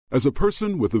As a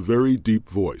person with a very deep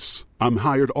voice, I'm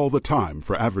hired all the time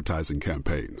for advertising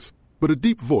campaigns. But a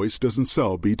deep voice doesn't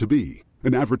sell B2B,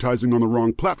 and advertising on the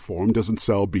wrong platform doesn't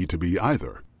sell B2B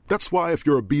either. That's why if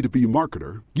you're a B2B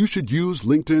marketer, you should use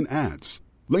LinkedIn ads.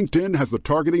 LinkedIn has the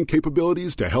targeting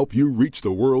capabilities to help you reach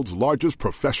the world's largest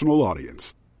professional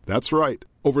audience. That's right,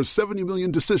 over 70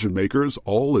 million decision makers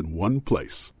all in one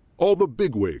place. All the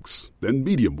big wigs, then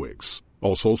medium wigs,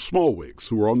 also small wigs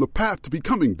who are on the path to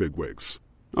becoming big wigs.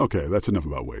 Okay, that's enough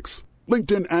about wigs.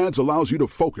 LinkedIn ads allows you to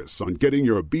focus on getting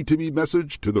your B2B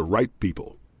message to the right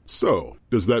people. So,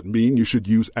 does that mean you should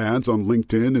use ads on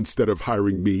LinkedIn instead of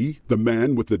hiring me, the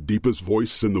man with the deepest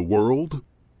voice in the world?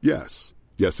 Yes.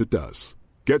 Yes, it does.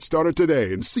 Get started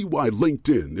today and see why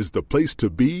LinkedIn is the place to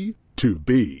be to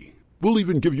be. We'll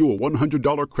even give you a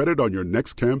 $100 credit on your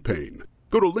next campaign.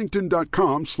 Go to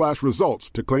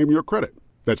linkedin.com/results to claim your credit.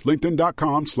 That's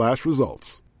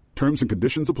linkedin.com/results. Terms and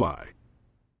conditions apply.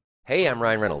 Hey, I'm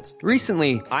Ryan Reynolds.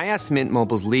 Recently, I asked Mint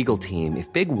Mobile's legal team if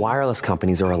big wireless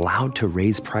companies are allowed to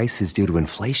raise prices due to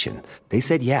inflation. They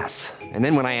said yes. And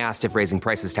then when I asked if raising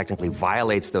prices technically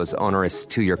violates those onerous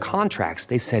 2-year contracts,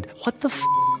 they said, "What the f***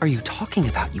 are you talking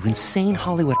about, you insane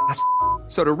Hollywood ass?"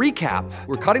 So to recap,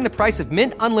 we're cutting the price of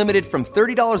Mint Unlimited from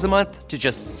 $30 a month to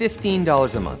just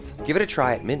 $15 a month. Give it a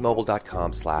try at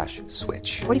mintmobile.com/switch.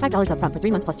 $45 up front for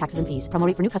 3 months plus taxes and fees. Promo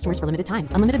rate for new customers for limited time.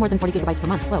 Unlimited more than 40 gigabytes per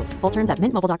month. Slows full terms at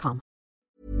mintmobile.com.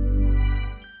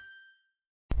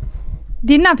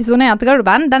 Denne episoden av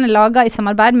Jentegarderoben, den laget I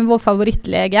samarbeid med vår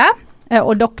favorittlege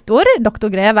og doktor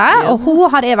Greve, og hun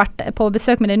har jeg vært på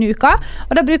besøk med denne uka,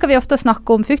 og da bruker vi ofte å snakke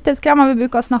om fuktighetskrem, vi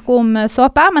bruker å snakke om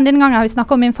såpe, men denne gangen har vi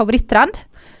snakket om min favoritttrend,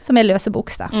 som løse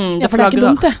bukser. Ja, for det ikke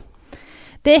dumt det.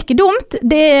 Det ikke dumt,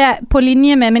 det på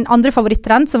linje med min andre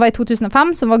favoritttrend, som var I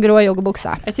 2005, som var grå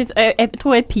joggebukser. Jeg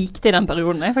tror jeg peakte I den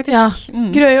perioden, faktisk. Ja,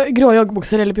 grå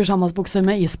joggebukser eller pyjamasbukser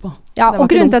med is på. Ja, og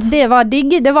grunnen til at det var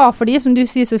digg, det var fordi, som du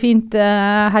sier så fint,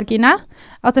 herr Kine,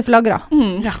 at det flagret.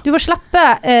 Ja. Du får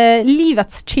slippe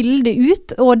livets kilde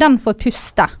ut, og den får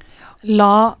puste.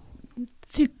 La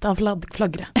sitta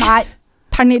flagre. Nei,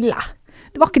 Pernille.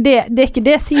 Det var ikke det, det ikke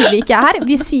det sier vi ikke her.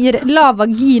 Vi sier la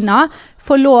vagina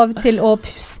få lov til å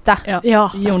puste. Ja, gi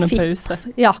henne en pause.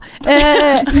 Ja,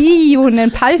 gi henne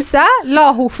en pause,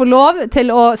 la hun få lov til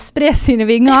å spre sine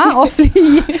vinger og fly.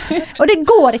 Og det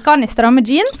går ikke an I stramme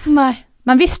jeans. Nei.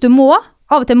 Men hvis du må,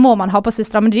 av og til må man ha på seg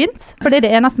stramme jeans, for det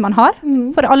det eneste man har.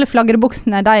 For alle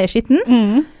flagrebuksene, de skitten.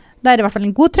 Da det I hvert fall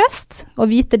en god trøst å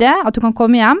vite det, at du kan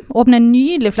komme hjem, åpne en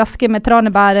nydelig flaske med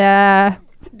tranebær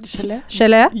gelé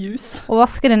og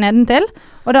vaske det nedentil,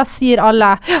 og da sier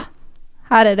alle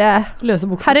her det noen som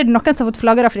har fått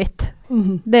flagret fritt.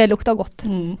 Det lukter godt.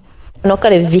 Noe av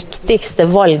det viktigste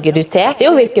valget du tar, det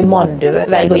hvilken mann du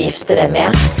velger å gifte deg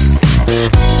med.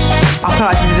 I feel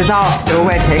like it's a disaster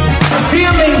already.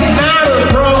 Feelings matter,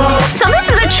 bro. So this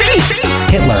is a treat.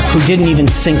 Hitler, who didn't even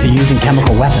think of using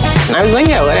chemical weapons. I was like,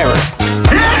 yeah, whatever.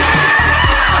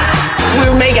 We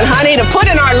were making honey to put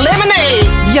in our lemonade.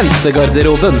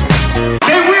 Jentegarderoben.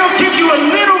 They will give you a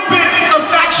little bit of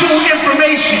factual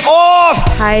information.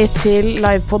 Hei til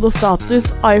livepod og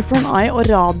status, Eye for an Eye og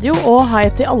radio, og hei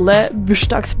til alle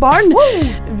bursdagsbarn.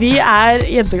 Vi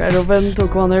Jentegarderoben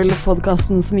 2.0,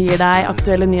 podcasten som gir deg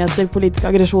aktuelle nyheter, politisk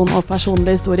aggresjon og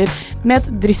personlige historier, med et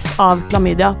dryss av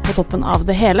klamydia på toppen av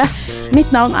det hele.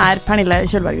 Mitt navn Pernille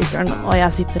Kjølberg-Vikørn, og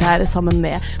jeg sitter her sammen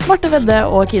med Marte Vedde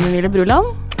og Kine Mille Bruland.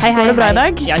 Hei, går det bra I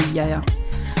dag? Ja.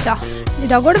 Ja, I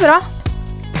dag går det bra.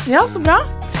 Ja, så bra.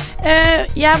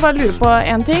 Jeg bare lurer på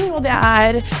en ting, og det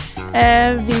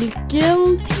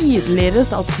hvilken tidligere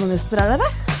statsminister det?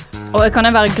 Og kan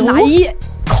jeg være grov? Nei,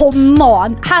 come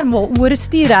on! Her må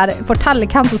ordstyrer fortelle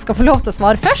hvem som skal få lov til å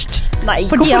svare først. Nei,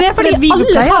 fordi alle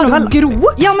tar Gro.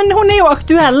 Ja, men hun jo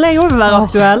aktuell. Jeg vil være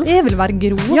aktuell. Jeg vil være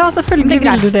Gro. Ja, selvfølgelig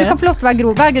vil du det. Du kan få lov til å være Gro.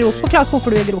 Vær Gro. Forklar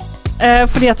hvorfor du Gro.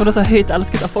 Fordi at hun så høyt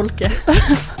elsket av folket.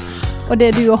 Og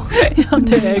det du også. Ja,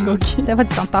 det jeg også. Det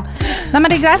faktisk sant da. Nei, men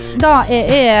det greit. Da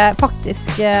jeg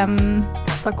faktisk...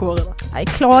 Ta kåre da. Jeg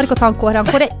klarer ikke å ta en kåre.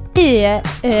 Kåre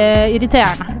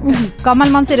irriterende.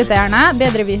 Gammelmannsirriterende.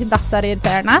 Bedre desser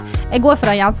irriterende. Jeg går for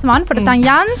en Jensmann, for dette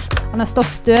Jens. Han har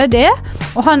stått stødig,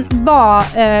 og han var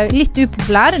litt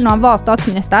upopulær når han var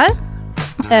statsminister.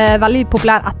 Veldig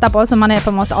populær etterpå, som han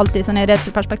på en måte alltid sånn I det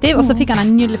perspektiv. Og så fikk han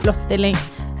en nydelig flott stilling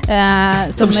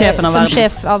som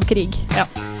sjef av krig. Ja.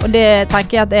 Og det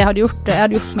tenker jeg at jeg hadde gjort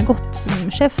meg godt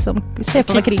som sjef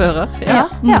over krig.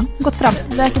 Ja, godt fremst.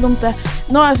 Det ikke dumt det.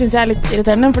 Nå synes jeg litt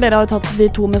irriterende, for dere har jo tatt de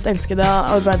 2 mest elskede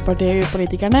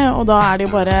Arbeiderparti-politikerne, og da det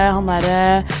jo bare han der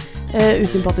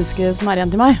usympatiske som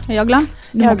igjen til meg. Jagland?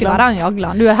 Du må ikke være en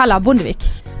Jagland. Du heller Bondevik.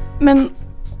 Men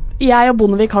jeg og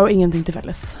Bondevik har jo ingenting til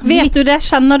felles. Vet du det?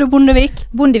 Kjenner du Bondevik?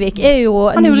 Bondevik jo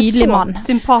en nydelig mann.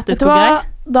 Sympatisk og grei.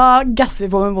 Da gasser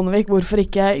vi på med Bondevik. Hvorfor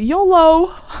ikke YOLO?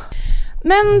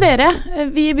 Men dere,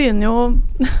 vi begynner jo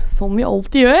som vi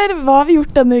alltid gjør. Hva har vi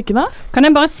gjort denne uken da? Kan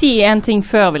jeg bare si en ting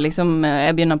før vi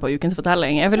jeg begynner på ukens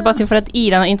fortelling? Jeg vil bare si, for i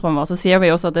denne introen vår så sier vi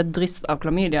også at det dryss av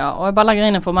klamydia, og jeg bare legger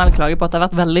inn en formell klage på at det har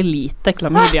vært veldig lite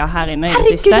klamydia her inne i det siste.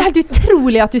 Herregud, det er helt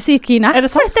utrolig at du sier, Kine. Er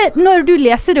det sant? For når du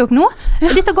leser det opp nå,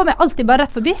 dette går meg alltid bare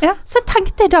rett forbi, så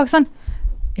tenkte jeg i dag sånn,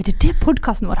 er det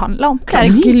podcasten vår handler om? Det har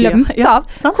jeg glemt av.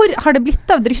 Hvor har det blitt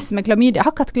av dryss med klamydia? Jeg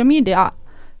har ikke hatt klamydia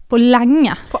på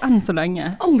lenge. På enn så lenge.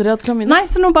 Aldri hatt klamydia. Nei,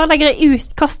 så nå bare legger jeg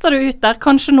ut, kaster det ut der.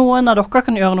 Kanskje noen av dere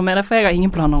kan gjøre noe med det, for jeg har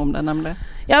ingen planer om det, nemlig.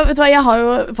 Ja, vet du hva, jeg har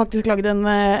jo faktisk laget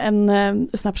en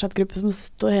Snapchat-gruppe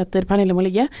som heter Pernille må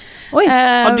ligge. Oi,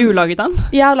 har du laget den?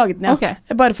 Jeg har laget den, ja.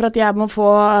 Okay. Bare for at jeg må få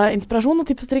inspirasjon og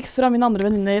tips og triks fra mine andre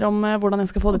venninner om hvordan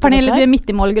jeg skal få det til. Pernille, du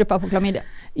midt i målgruppa for klamydia.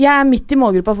 Jeg midt i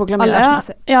målgruppa for klamydia.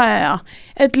 Ja.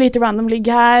 Et lite random ligg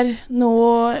her,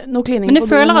 noe klining på doen. Men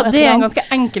jeg føler at det en ganske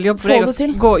enkel jobb for deg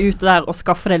å gå ut der og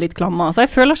skaffe deg litt klammer. Så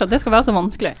jeg føler ikke at det skal være så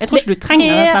vanskelig. Jeg tror ikke du trenger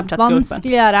den Snapchat-gruppen. Det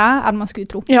vanskeligere enn man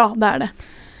skulle tro. Ja, det det.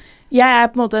 Jeg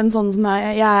på en måte en sånn som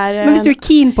jeg Men hvis du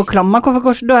keen på klammer,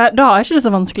 da er ikke det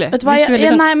så vanskelig. Vet du hva,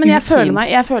 nei, men jeg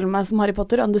føler meg som Harry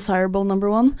Potter, undesirable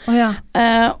number 1.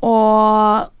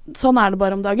 Og sånn det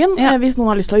bare om dagen. Hvis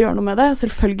noen har lyst til å gjøre noe med det,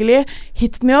 selvfølgelig,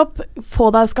 hit me up,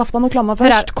 skaff deg noe klammer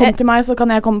først, kom til meg, så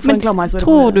kan jeg komme for en klammerhistorie. Men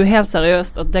tror du helt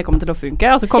seriøst at det kommer til å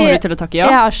funke? Altså kommer du til å takke ja?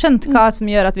 Jeg har skjønt hva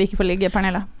som gjør at vi ikke får ligge,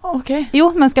 Pernille. Okay.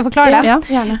 Jo, men skal jeg forklare det?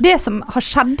 Ja, det som har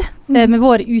skjedd med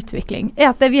vår utvikling,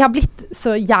 er at vi har blitt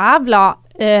så jævla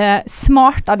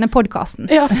smart av denne podcasten.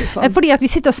 Ja, fordi at vi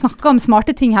sitter og snakker om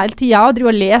smarte ting hele tiden, og driver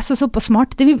og leser oss opp på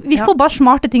smarte ting. Vi får bare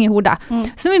smarte ting i hodet.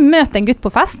 Så når vi møter en gutt på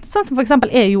fest, sånn som for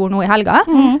eksempel jeg gjorde nå i helga,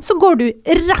 så går du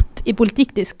rett i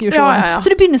politikkdiskusjonen. Ja.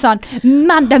 Så du begynner sånn,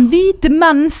 den hvite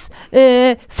menns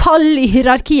fall i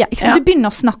hierarkiet. Så du begynner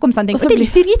å snakke om sånne ting. Og det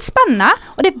er dritspennende,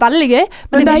 og det er veldig gøy,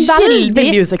 men det er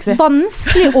veldig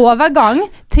vanskelig overgang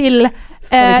til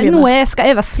nå skal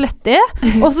jeg være slutty,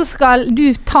 og så skal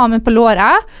du ta meg på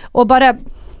låret og bare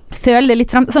føle det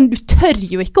litt frem. Sånn, du tør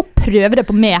jo ikke å prøve det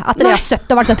på meg etter det jeg har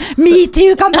søtt og vært sånn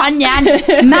MeToo-kampanjen!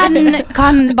 Men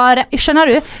kan bare, skjønner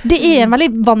du? Det er en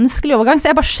veldig vanskelig overgang, så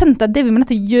jeg har bare skjønt at det vi må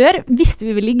nødt til å gjøre hvis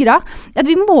vi vil ligge da, er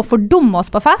at vi må fordumme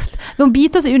oss på fest, vi må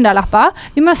bite oss i underleppa,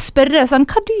 vi må spørre sånn,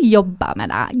 hva du jobber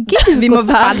med det? Gud, vi må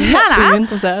være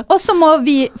spennende! Og så må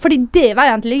vi, fordi det er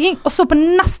veien til ligging, og så på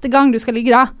neste gang du skal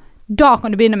ligge da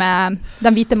kan du begynne med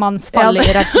den hvite manns fall i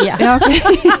hierarkiet. Ja, okay.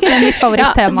 Det er mitt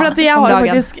favorittema for jeg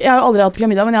har aldri hatt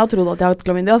klamydia, men jeg har trodd at jeg har hatt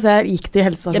klamydia, så jeg gikk til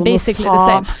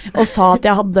helsestasjonen og sa at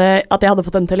jeg hadde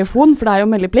fått en telefon, for det er jo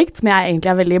meldeplikt, som jeg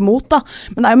egentlig er veldig imot da,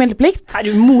 men det er jo meldeplikt. Er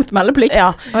du imot meldeplikt?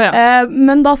 Ja.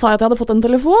 Men da sa jeg at jeg hadde fått en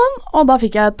telefon, og da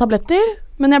fikk jeg tabletter,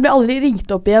 men jeg ble aldri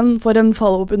ringt opp igjen for en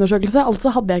follow-up-undersøkelse,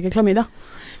 altså hadde jeg ikke klamydia.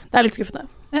 Det er litt skuffende.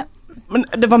 Ja. Men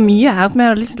det var mye her som jeg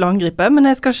hadde lyst til å angripe, men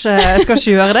jeg skal ikke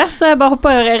gjøre det, så jeg bare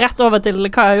hopper rett over til hva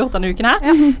jeg har gjort denne uken her.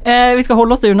 Vi skal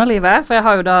holde oss til underlivet, for jeg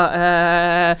har jo da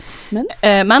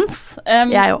mens.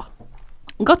 Jeg også.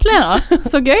 Gratulerer,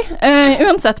 så gøy.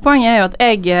 Uansett, poenget er jo at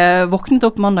jeg våknet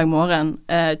opp mandag morgen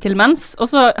til mens,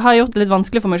 og så har jeg gjort det litt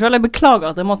vanskelig for meg selv. Jeg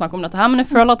beklager at jeg må snakke om dette her, men jeg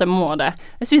føler at jeg må det.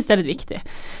 Jeg synes det er litt viktig.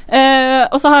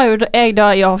 Og så har jeg da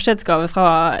i avskjedsgave fra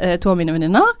 2 av mine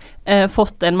venninner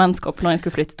fått en menskopp når jeg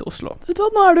skulle flytte til Oslo. Vet du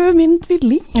hva, nå er du min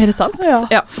tvilling. Er det sant?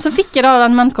 Ja. Så fikk jeg da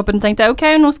den menskoppen og tenkte jeg, ok,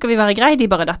 nå skal vi være greie,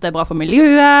 dette er bra for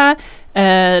miljøet,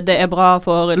 det er bra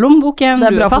for lommeboken,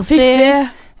 det er bra for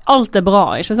Fifi. Alt er bra,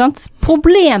 ikke sant?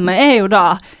 Problemet er jo da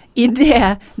i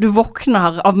det du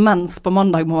våkner av mens på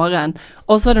mandag morgen,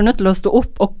 og så er du nødt til å stå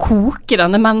opp og koke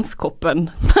denne menskoppen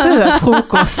før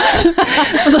frokost.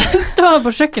 Og så står jeg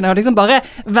på kjøkkenet og liksom bare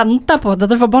venter på at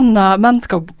dette forbanna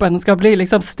menskoppen skal bli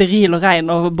liksom steril og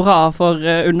ren og bra for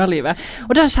underlivet.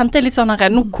 Og da kjente jeg litt sånn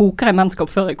her, nå koker jeg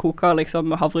menskopp før jeg koker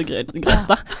liksom havregrøt.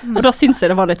 Og da synes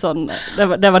jeg det var litt sånn,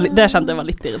 det kjente jeg var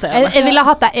litt irriterende. Jeg ville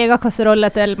hatt en egen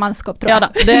kasserolle til menskopp, tror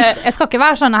jeg. Ja, jeg skal ikke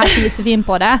være sånn her fisefin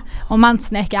på det, og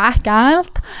mensen er ikke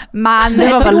ekkelt, men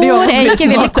jeg tror jeg ikke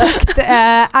ville kokt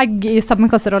egg i samme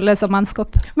kasserolle som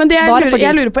menskopp. Men jeg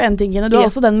lurer på en ting, Kine. Du har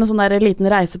også den med sånn der liten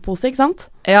reisepose, ikke sant?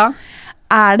 Ja.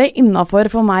 Er det innenfor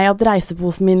for meg at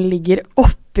reiseposen min ligger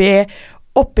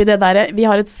oppi det der, vi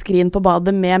har et skrin på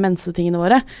badet med mensetingene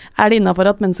våre. Er det innenfor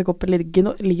at mensekoppen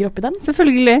ligger oppi den?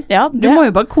 Selvfølgelig. Ja, du må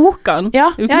jo bare koke den. Ja,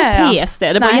 du kan ikke pes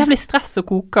det. Det er bare jævlig stress å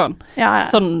koke den. Ja.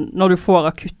 Sånn når du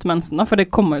får akutt mensen, da, for det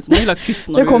kommer jo som regel akutt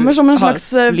når det kommer som en slags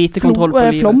lite kontroll på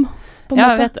livet. Flom. på en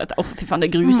måte. Jeg vet. Fy faen,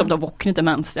 det grusomt å våkne til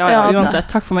mens. Ja,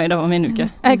 uansett. Takk for meg, det var min uke.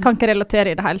 Jeg kan ikke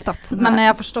relatere i det hele tatt, men jeg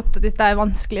har forstått at dette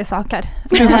vanskelige saker.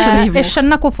 Jeg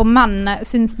skjønner hvorfor menn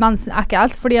synes mensen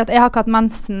ekkelt, fordi at jeg har ikke hatt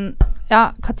mensen.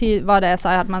 Ja, hva tid var det jeg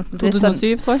sa jeg hadde mensen?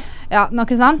 2007, tror jeg. Ja,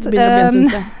 noe sant.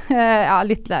 Ja,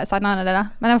 litt senere det.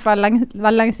 Men det var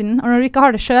veldig lenge siden. Og når du ikke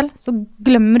har det selv, så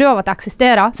glemmer du av at det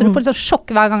eksisterer. Så du får litt sånn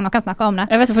sjokk hver gang noen snakker om det.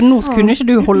 Jeg vet, for nå kunne ikke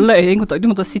du holde øyekontakt. Du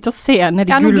måtte sitte og se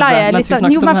ned i gulvet mens vi snakket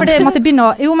om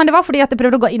mensen. Men det var fordi at jeg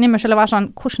prøvde å gå inn i meg selv og være sånn,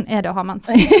 hvordan er det å ha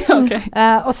mensen? Okay.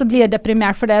 Og så blir jeg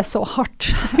deprimert, for det er så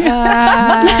hardt.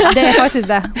 Det er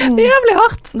faktisk det. Jævlig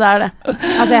hardt. Det er det.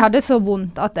 Altså, jeg hadde så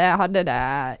vondt at jeg hadde det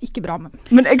ikke bra.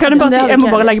 Men kan jeg bare si, jeg må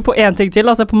bare legge på en ting til.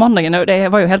 Altså på mandagen, det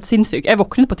var jo helt sinnssykt. Jeg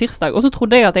våknet på tirsdag, og så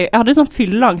trodde jeg at jeg hadde sånn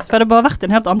fyllangst, for jeg hadde bare vært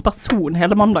en helt annen person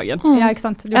hele mandagen. Ja, ikke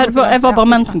sant? Jeg var bare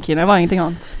mensenkine, jeg var ingenting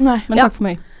annet. Nei. Men takk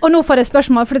for meg. Og nå får jeg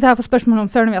spørsmål, for det har jeg fått spørsmål om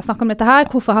før når vi har snakket om dette her.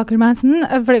 Hvorfor har ikke du mensen?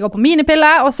 For jeg går på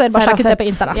minipille, og så er det bare sjekket det på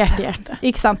internett. Hjerte.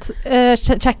 Ikke sant?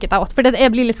 Check it out. For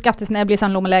jeg blir litt skeptisk når jeg blir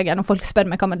sånn lommelege, når folk spør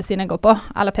meg hva medisin jeg går på,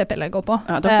 eller p-piller jeg går på.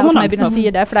 Ja, og så må jeg begynne å si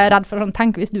det, for jeg er redd for sånn,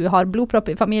 tenk hvis du har blodpropp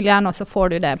i familien, og så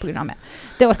får du det på grunn av meg.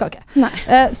 Det orker jeg ikke.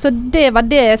 Nei. Så det var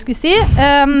det jeg skulle si.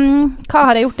 Hva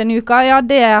har jeg gjort denne uka? Ja,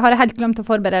 det har jeg helt glemt å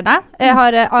forberede. Jeg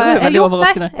vet hva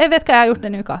jeg har gjort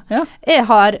denne uka. Ja. Jeg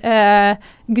har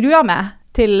grua meg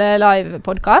til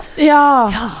live-podcast.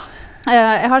 Ja.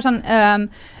 Jeg har sånn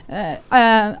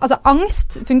altså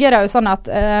angst fungerer jo sånn at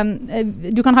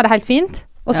du kan ha det helt fint,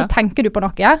 og så tenker du på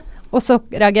noe, og så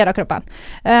reagerer kroppen.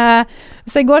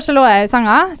 Så i går så lå jeg i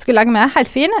senga, skulle legge meg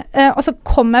helt fin, og så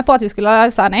kom jeg på at vi skulle ha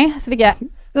livesending, så fikk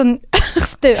jeg sånn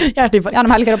støt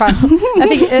gjennom hele kroppen.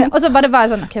 Og så bare var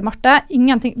jeg sånn, ok Marte,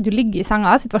 ingenting, du ligger i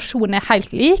senga, situasjonen er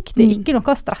helt lik, det er ikke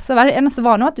noe å stresse over, det eneste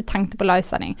var nå at du tenkte på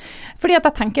livesending. Fordi at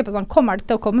jeg tenker på sånn, kommer det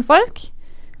til å komme folk?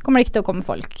 Kommer det ikke til å komme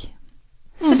folk?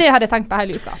 Så det hadde jeg tenkt på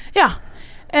hele uka. Ja.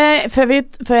 Før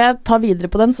jeg tar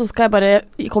videre på den, så skal jeg bare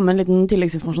komme med en liten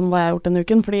tilleggsinformasjon om hva jeg har gjort denne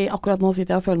uken, fordi akkurat nå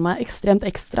sitter jeg og føler meg ekstremt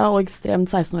ekstra og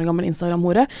ekstremt 16 år gammel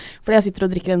Instagram-hore, fordi jeg sitter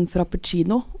og drikker en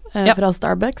frappuccino fra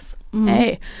Starbucks.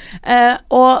 Hey.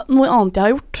 Og noe annet jeg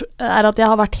har gjort er at jeg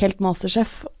har vært helt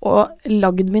masterchef og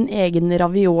lagd min egen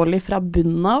ravioli fra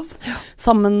bunnen av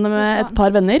sammen med et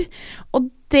par venner, og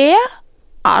det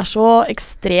er så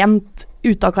ekstremt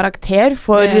ute av karakter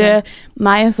for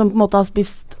meg som på en måte har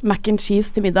spist mac and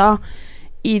cheese til middag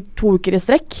i 2 uker i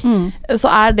strekk.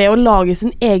 Så er det å lage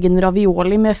sin egen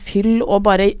ravioli med fyll og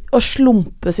bare å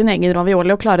slumpe sin egen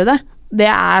ravioli og klare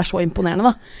det er så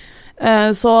imponerende da.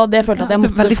 Så det følte at jeg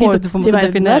måtte få ut til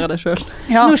verden der. Det selv.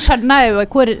 Ja. Nå skjønner jeg jo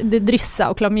hvor det drysser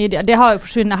og klamydia, det har jo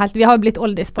forsvunnet helt. Vi har jo blitt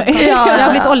oldies-podcast. Det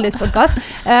har blitt oldies-podcast.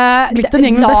 Blitt en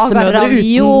egen bestemødre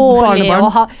uten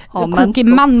barnebarn. Og koke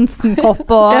mensenkopp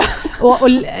og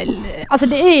altså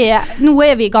det nå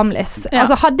er vi gamles.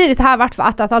 Altså hadde dette her vært for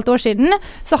 1,5 år siden,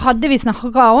 så hadde vi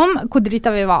snakket om hvor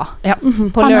drita vi var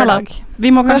på lørdag.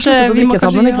 Vi må kanskje drikke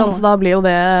sammen, ikke sant? Så da blir jo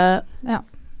det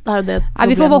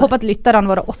vi får bare håpe at lytterne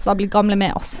våre også har blitt gamle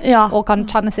med oss og kan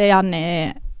kjenne seg igjen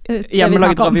i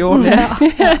hjemmelaget ravioli.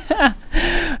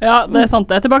 Ja, det er sant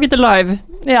det. Tilbake til live.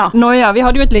 Nå vi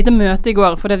hadde jo et lite møte i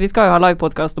går, for vi skal jo ha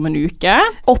live-podcast om en uke.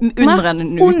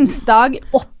 Onsdag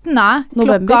 8.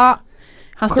 klokka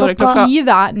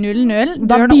 20:00.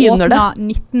 Dørene åpner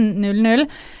 19:00.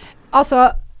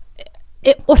 Altså,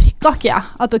 jeg orker ikke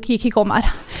at dere ikke kommer.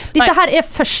 Dette her er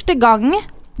første gang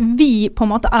vi på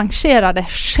en måte arrangerer det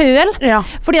selv,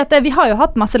 fordi at vi har jo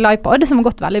hatt masse livepod som har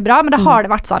gått veldig bra, men det har det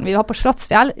vært sånn, vi var på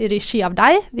Slottsfjell i regi av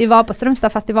deg, vi var på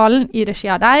Strømstadfestivalen i regi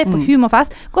av deg, på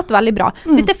Humorfest, gått veldig bra.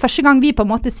 Dette er første gang vi på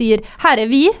en måte sier, her er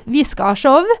vi skal ha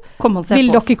show, vil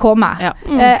dere komme?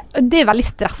 Det er veldig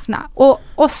stressende,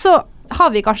 og så har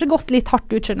vi kanskje gått litt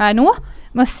hardt ut, skjønner jeg nå,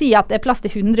 med å si at det er plass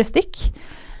til 100 stykk,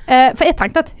 for jeg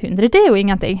tenkte at 100 det er jo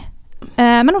ingenting.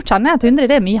 Men nå kjenner jeg at 100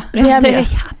 det er mye. Det er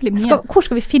jævlig mye. Hvor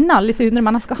skal vi finne alle disse 100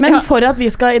 mennesker? Men for at vi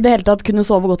skal i det hele tatt kunne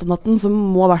sove godt om natten, så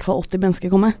må i hvert fall 80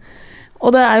 mennesker komme. Og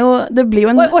det blir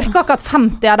jo en... Og jeg orker ikke at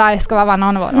 50 av deg skal være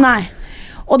vennene våre. Nei.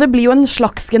 Og det blir jo en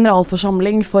slags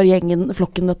generalforsamling for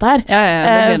flokken dette her. Det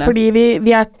blir det. Fordi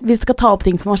vi skal ta opp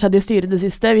ting som har skjedd i styret det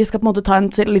siste. Vi skal på en måte ta en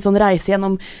litt sånn reise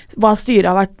gjennom hva styret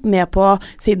har vært med på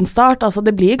siden start. Altså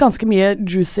det blir ganske mye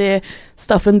juicy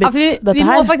stuff and bits, dette her. Vi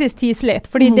må faktisk tease litt,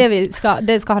 fordi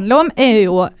det skal handle om er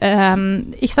jo,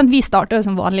 ikke sant, vi starter jo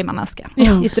som vanlige mennesker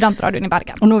i studentradioen i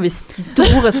Bergen. Og nå er vi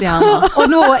store stjerner. Og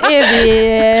nå er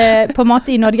vi på en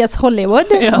måte i Norges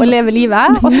Hollywood og lever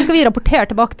livet, og så skal vi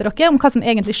rapportere tilbake til dere om hva som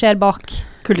egentlig skjer bak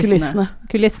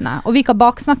kulissene. Og vi kan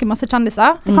baksnakke masse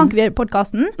kjendiser. Det kan ikke vi gjøre i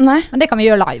podcasten, men det kan vi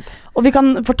gjøre live. Og vi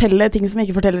kan fortelle ting som vi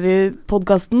ikke forteller i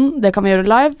podcasten. Det kan vi gjøre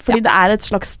live, fordi det et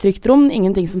slags trygt rom.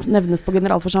 Ingenting som nevnes på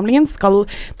generalforsamlingen skal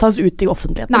tas ut i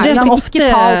offentligheten. Det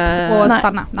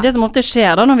som ofte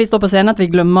skjer da når vi står på scenen, at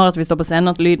vi glemmer at vi står på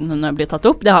scenen, at lyden blir tatt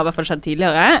opp. Det har i hvert fall skjedd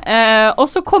tidligere. Og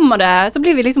så så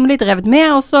blir vi liksom litt revet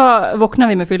med, og så våkner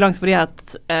vi med fylleangst fordi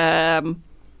at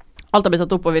alt har blitt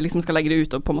tatt opp, og vi liksom skal legge det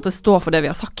ut og på en måte stå for det vi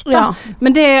har sagt. Da. Ja.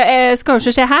 Men det skal jo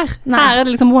ikke skje her. Nei. Her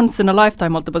det liksom once in a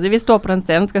lifetime, holdt jeg på å si. Vi står på den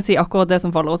scenen, skal si akkurat det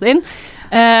som faller oss inn.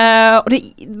 Og det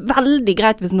veldig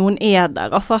greit hvis noen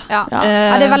der, altså. Ja,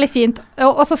 det veldig fint.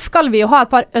 Og så skal vi jo ha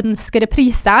et par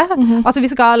ønskerepriser. Altså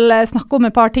vi skal snakke om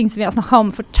et par ting som vi har snakket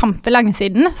om for kjempelenge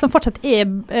siden, som fortsatt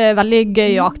veldig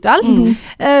gøy og aktuelt.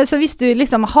 Så hvis du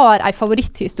liksom har en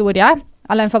favoritthistorie,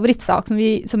 eller en favorittsak som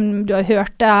du har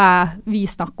hørt vi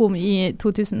snakke om i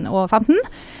 2015,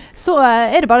 så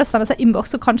det bare å stemme seg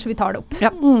inbox, så kanskje vi tar det opp. Ja,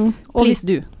 please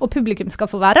do. Og publikum skal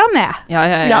få være med.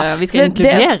 Ja, vi skal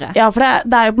inkludere. For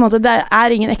det jo på en måte, det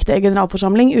ingen ekte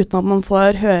generalforsamling uten at man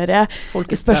får høre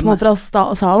spørsmål fra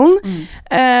salen.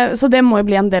 Så det må jo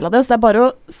bli en del av det. Så det bare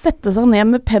å sette seg ned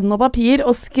med penn og papir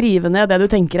og skrive ned det du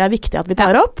tenker viktig at vi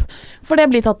tar opp, for det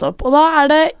blir tatt opp. Og da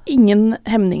det ingen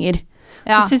hemninger.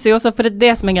 Ja. Så synes jeg også, for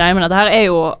det som greia med dette her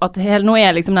jo at nå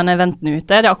liksom denne eventen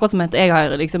ute, det akkurat som at jeg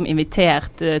har liksom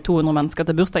invitert 200 mennesker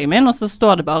til bursdagen min, og så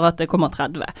står det bare at det kommer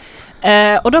 30.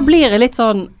 Og da blir det litt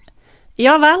sånn,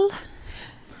 ja vel,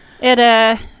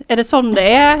 det sånn det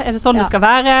det sånn det skal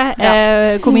være?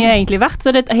 Hvor mye egentlig verdt? Så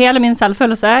hele min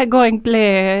selvfølelse går egentlig,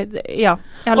 jeg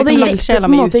har liksom lagt sjela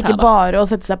mi ut her. Og det hjelper på en måte ikke bare å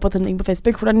sette seg på tenning på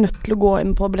Facebook, for det nødt til å gå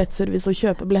inn på billettservice og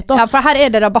kjøpe billett. Ja, for her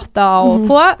det rabatter å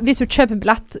få. Hvis du kjøper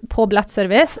billett på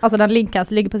billettservice, altså den linken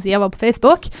som ligger på siden vår på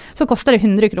Facebook, så koster det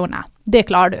 100 kroner. Det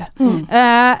klarer du.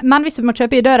 Men hvis du må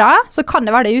kjøpe i døra, så kan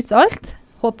det være det utsolgt.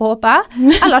 Håpe.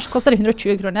 Ellers koster det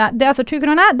 120 kroner. Det 20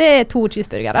 kroner, det 2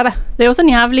 cheeseburgere. Det også en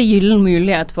jævlig gyllen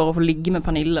mulighet for å få ligge med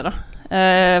Pernille, da.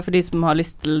 For de som har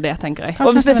lyst til det, tenker jeg.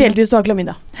 Og spesielt hvis du har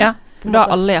klamydia. Ja. Da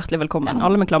alle hjertelig velkommen.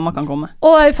 Alle med klammer kan komme.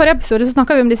 Og i forrige episode så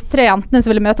snakket vi om disse 3 jentene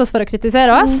som ville møte oss for å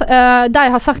kritisere oss. De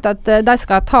har sagt at de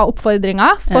skal ta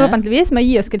oppfordringer, forhåpentligvis, med å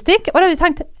gi oss kritikk. Og da har vi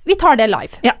tenkt, vi tar det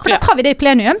live. For da tar vi det i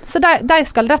plenum. Så de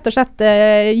skal rett og slett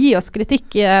gi oss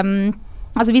kritikk.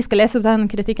 Altså vi skal lese opp den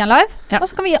kritikken live, og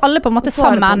så kan vi alle på en måte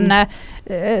sammen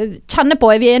kjenne på,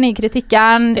 vi enige i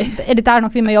kritikken, dette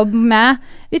noe vi må jobbe med.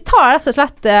 Vi tar rett og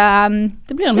slett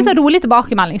det blir en rolig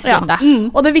tilbakemeldingsrunde.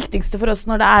 Og det viktigste for oss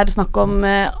når det snakk om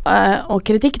og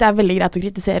kritikk, det veldig greit å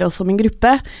kritisere oss som en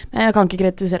gruppe, men jeg kan ikke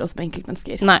kritisere oss som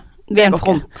enkeltmennesker. Nei. Vi en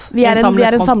front. Vi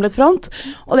en samlet front,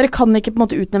 og dere kan ikke på en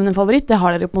måte utnevne en favoritt, det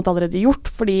har dere på en måte allerede gjort,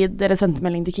 fordi dere sendte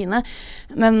melding til Kine,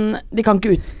 men de kan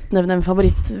ikke utnevne en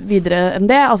favoritt videre enn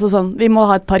det, altså sånn, vi må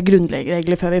ha et par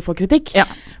grunnregler før vi får kritikk,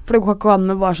 for det går ikke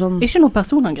an med bare sånn... Ikke noe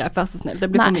personangrep, vær så snill,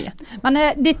 det blir for mye. Men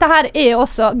dette her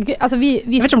også, altså vi...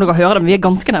 Jeg vet ikke om dere hører det, men vi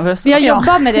ganske nervøse. Vi har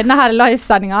jobbet med denne her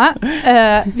livesendingen,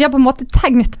 vi har på en måte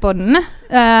tenkt på den,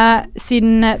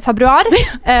 siden februar,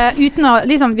 uten å,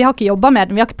 liksom, vi har ikke jobbet med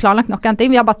den, vi har ikke planlagt noen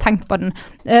ting, vi har bare tenkt på den.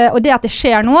 Og det at det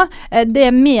skjer nå, det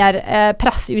mer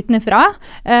press utenfra,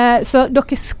 så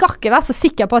dere skal ikke være så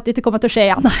sikre på at dette kommer til å skje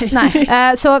igjen. Nei.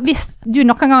 Så hvis du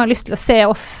noen gang har lyst til å se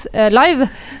oss live,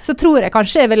 så tror jeg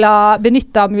kanskje jeg vil ha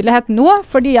benyttet muligheten nå,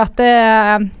 fordi at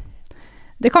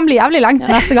det kan bli jævlig lengt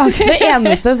neste gang. Det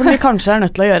eneste som vi kanskje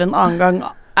nødt til å gjøre en annen gang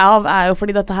jo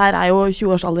fordi dette her jo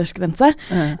 20 års aldersgrense.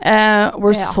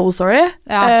 We're so sorry.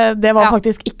 Det var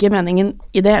faktisk ikke meningen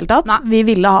i det hele tatt. Vi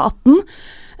ville ha 18,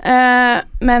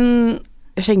 men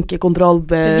skjenkekontroll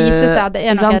det viser seg at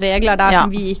det noen regler der som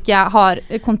vi ikke har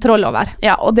kontroll over.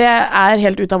 Ja, og det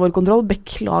helt ut av vår kontroll.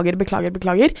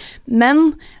 Beklager.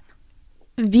 Men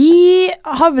vi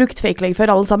har brukt fake leg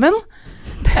før alle sammen.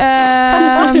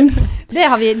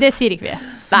 Det sier ikke vi.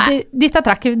 Dette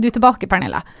trekker du tilbake,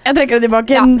 Pernille. Jeg trekker det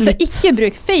tilbake. Så ikke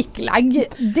bruk fake leg.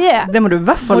 Det må du i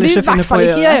hvert fall ikke finne på å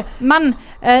gjøre. Men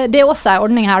det også en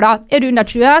ordning her da. Du under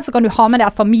 20, så kan du ha med deg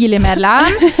et familiemedlem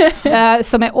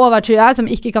som over 20, som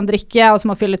ikke kan drikke, og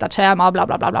som må fylle ut et skjema, bla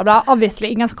bla bla bla.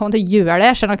 Obviously, ingen som kommer til å gjøre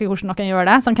det. Skjønner ikke hvordan noen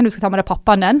gjør det. Sånn kan du skal ta med deg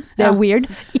pappaen din. Det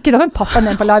weird. Ikke ta med pappaen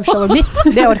din på liveshowet mitt.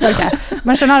 Det orker jeg ikke.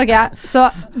 Men skjønner dere?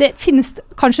 Så det finnes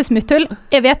kanskje smutthull.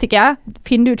 Jeg vet ikke.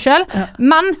 Finn det ut selv.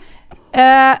 Men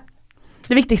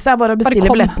det viktigste bare å bestille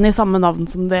billetten i samme navn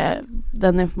som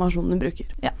den informasjonen du bruker.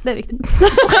 Ja, det viktig.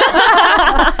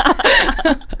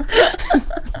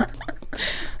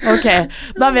 Ok,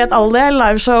 da vet alle det.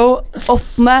 Liveshow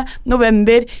 8.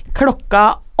 november klokka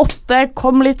 8.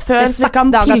 Kom litt før, så vi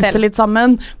kan pilse litt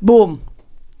sammen. Boom!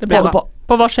 Det ble det på.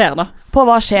 På hva skjer da? På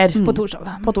hva skjer? På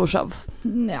Torshov.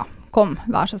 Ja, kom,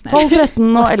 vær så snill. 12,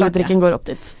 13 og 11-trikken går opp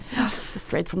dit.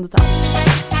 Straight from the town.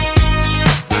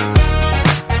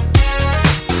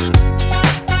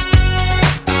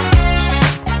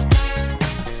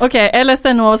 Ok, jeg leste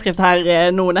en overskrift her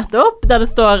nå nettopp, der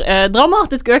det står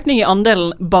dramatisk økning i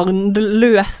andelen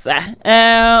barnløse.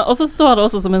 Og så står det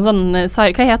også som en sånn,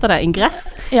 hva heter det, ingress?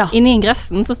 Ja. Inne i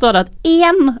ingressen så står det at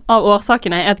en av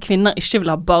årsakene er at kvinner ikke vil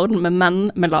ha barn med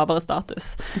menn med lavere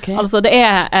status. Okay. Altså det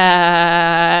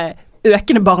er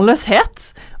økende barnløshet,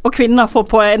 og kvinner får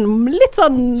på en litt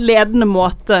sånn ledende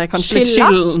måte kanskje litt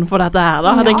skylden for dette her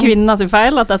da. Ja. Det er kvinner sin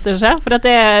feil at dette skjer, for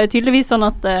det er tydeligvis sånn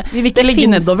at vi vil ikke ligge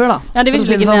nedover da. Ja, de vil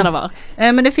ikke ligge nedover.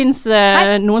 Men det finnes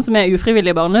noen som er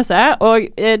ufrivillige barnløse, og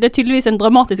det er tydeligvis en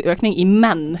dramatisk økning i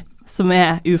menn som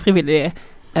er ufrivillige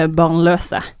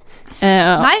barnløse.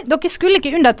 Nei, dere skulle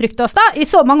ikke undertrykt oss da i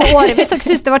så mange år hvis dere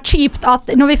synes det var kjipt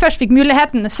at når vi først fikk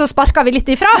muligheten så sparket vi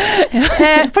litt ifra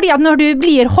fordi at når du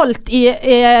blir holdt i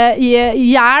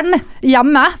jern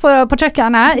hjemme på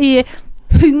kjøkkenet i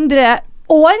 100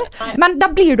 år, men da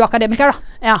blir du akademiker da.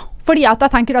 Ja. Fordi at da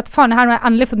tenker du at faen, her nå har jeg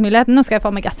endelig fått muligheten, nå skal jeg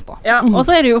få meg gass på. Ja, og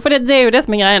så er det jo, for det er jo det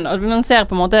som er greien, og man ser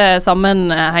på en måte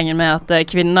sammenhengen med at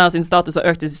kvinner sin status har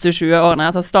økt de siste 20 årene,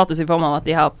 altså status i form av at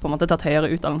de har på en måte tatt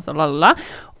høyere utdannelse,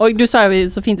 og du sa jo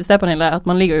så fint i sted, Pernille, at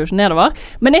man ligger jo ikke nedover,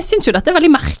 men jeg synes jo dette er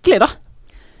veldig merkelig da.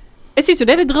 Jeg synes jo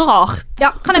det er litt rart.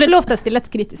 Ja, kan jeg få lov til å stille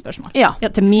et kritisk spørsmål? Ja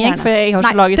til meg, for jeg har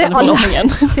ikke laget denne forskningen.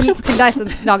 til deg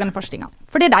som lager denne forskningen.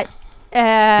 For det er deg.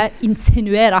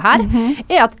 Insinuerer her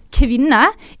er at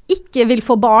kvinner ikke vil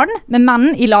få barn med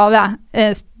menn i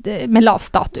med lav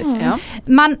status. Ja.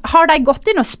 Men har de gått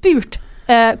inn og spurt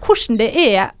hvordan det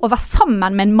er å være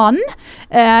sammen med en mann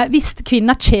hvis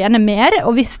kvinner tjener mer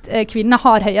og hvis kvinner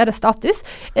har høyere status?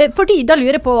 Fordi da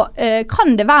lurer jeg på,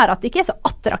 kan det være at det ikke er så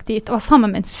attraktivt å være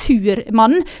sammen med en sur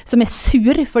mann som er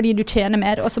sur fordi du tjener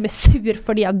mer og som er sur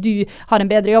fordi at du har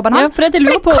en bedre jobb enn han? Ja, for det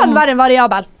kan være en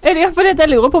variabel. Ja, for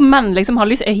jeg lurer på om menn liksom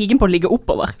har lyst til higen på å ligge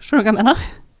oppover. Skjønner du hva jeg mener?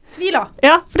 Tviler.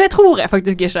 Ja, for det tror jeg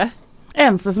faktisk ikke.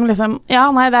 Eneste som liksom,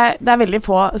 ja, nei, det er veldig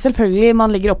få. Selvfølgelig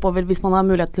man ligger oppover hvis man har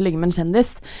mulighet til å ligge med en kjendis,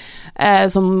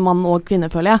 som mann og kvinne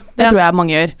føler jeg. Det tror jeg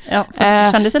mange gjør. Ja,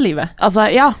 for kjendis er livet. Altså,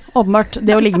 ja, åpenbart,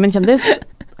 det å ligge med en kjendis,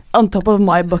 on top of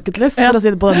my bucket list, for å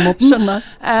si det på den måten. Skjønner.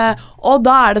 Og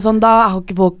da er det sånn, da har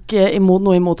ikke folk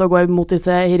noe imot å gå imot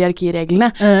disse hierarkireglene.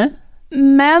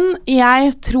 Men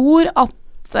jeg tror at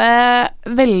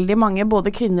veldig mange, både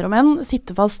kvinner og menn,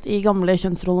 sitter fast i gamle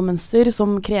kjønnsrollemønster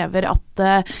som krever at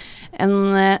en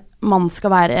mann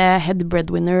skal være head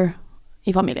breadwinner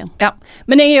i familien. Ja,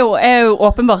 men jeg er jo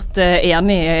åpenbart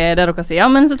enig i det dere sier,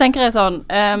 men så tenker jeg sånn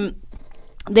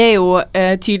det er jo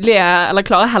tydelige, eller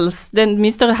klare det er en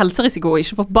mye større helserisiko å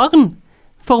ikke få barn.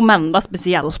 For menn da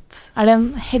spesielt. Er det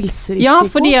en helserisiko? Ja,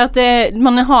 fordi at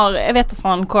man har, jeg vet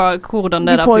faen hvordan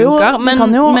det der funker. De kan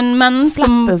jo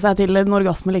flappe seg til en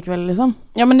orgasme likevel, liksom.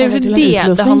 Ja, men det er jo ikke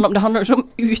det handler om. Det handler jo ikke om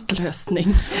utløsning.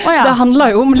 Det handler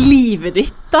jo om livet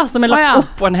ditt da, som er lagt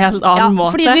opp på en helt annen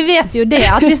måte. Fordi vi vet jo det,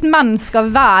 at hvis menn skal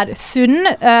være sunn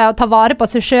og ta vare på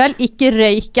seg selv, ikke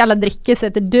røyke eller drikke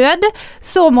seg til død,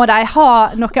 så må de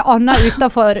ha noe annet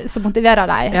utenfor som motiverer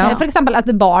dem. For eksempel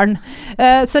et barn.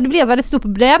 Så det blir et veldig stort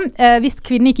problem hvis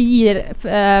kvinner ikke gir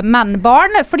menn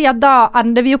barn, fordi at da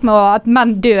ender vi opp med at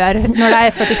menn dør når de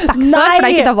er 46 år, for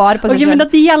de ikke tar vare på seg selv. Men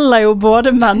dette gjelder jo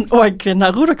både menn og kvinner.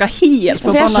 Ro dere helt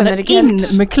forbannet inn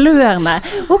med klørne.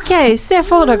 Ok, se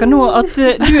for dere nå at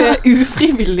du er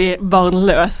ufrivillig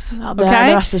barnløs. Ja, det er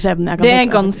det verste skjebnen jeg kan Det er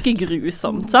ganske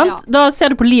grusomt, sant? Ja. Da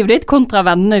ser du på livet ditt kontra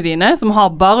vennene dine som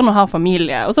har barn og har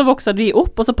familie, og så vokser de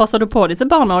opp, og så passer du på disse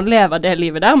barna og lever det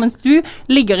livet der, mens du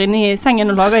ligger inne i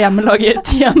sengen og lager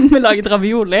hjemmelaget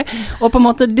ravioli, og på en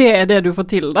måte det er det du får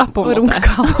til da, på en måte.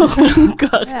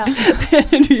 Runker. Ja. Det er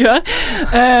det du gjør.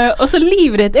 Og så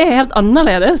livet ditt er helt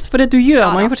annerledes, fordi du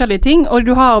gjør mange forskjellige ting, og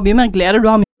du har mye mer glede, du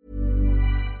har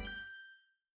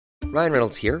Ryan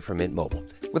Reynolds here from Menn Mobile.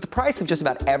 With the price of just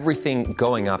about everything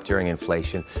going up during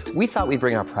inflation, we thought we'd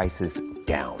bring our prices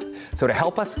down. So to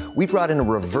help us, we brought in a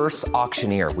reverse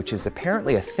auctioneer, which is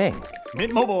apparently a thing.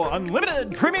 Mint Mobile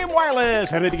Unlimited Premium Wireless.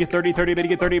 How to get 30, 30, bit to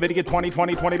get 30, bit to get 20,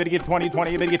 20, 20, bit to get 20,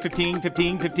 20, bit to get 15,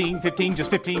 15, 15, 15,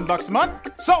 just $15 a month?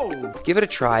 Sold! Give it a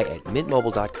try at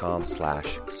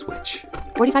mintmobile.com/switch.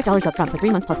 $45 up front for 3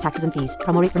 months plus taxes and fees.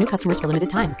 Promo rate for new customers for limited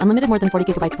time. Unlimited more than 40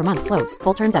 gigabytes per month. Slows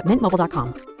full terms at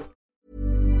mintmobile.com.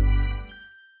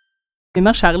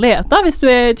 Mer kjærlighet da, hvis du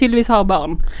tydeligvis har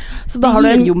barn. Så da har du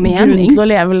en grunn til å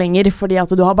leve lenger fordi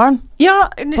at du har barn? Ja,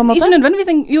 ikke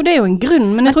nødvendigvis jo det er jo en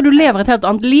grunn, men jeg tror du lever et helt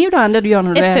annet liv da enn det du gjør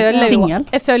når du er single.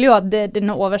 Jeg føler jo at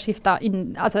denne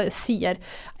overskriften sier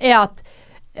er at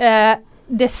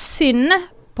det synd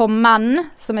på menn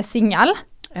som single.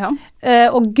 Ja.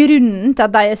 Og grunnen til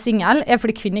at de single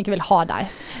fordi kvinner ikke vil ha dem.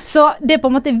 Så det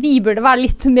på en måte, vi burde være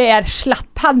litt mer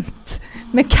slepphendt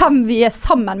med hvem vi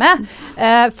sammen med,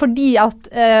 fordi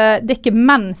at det ikke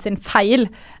menn sin feil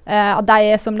at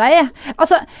de som de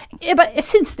Altså, jeg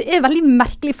synes det veldig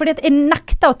merkelig, fordi at jeg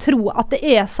nekter å tro at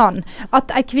det sånn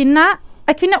at en kvinne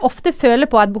ofte føler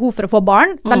på et behov for å få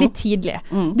barn veldig tidlig.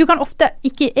 Du kan ofte,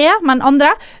 ikke men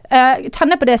andre,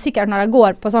 kjenne på det sikkert når de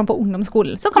går på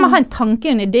ungdomsskolen. Så kan man ha en tanke,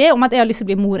 en idé om at jeg har lyst til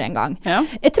å bli mor en gang. Ja.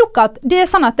 Jeg tror ikke at det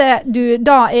sånn at du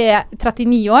da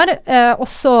 39 år, og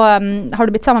så har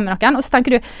du blitt sammen med noen, og så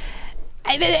tenker du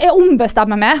jeg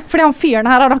ombestemmer meg, fordi han fyren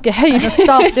her har ikke høy nok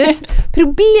status.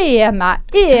 Problemet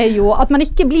jo at man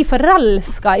ikke blir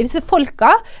forelsket i disse folka,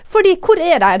 fordi hvor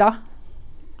de da?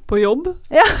 På jobb?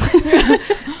 Ja.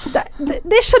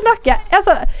 det skjønner jeg ikke.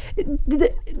 Altså,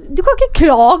 du kan ikke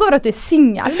klage over at du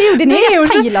single. Det jo din egen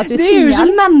feil at du single. Det jo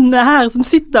ikke mennene her som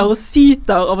sitter og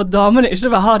syter over at damene ikke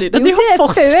vil ha dem. Dette jo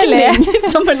forskning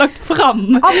som lagt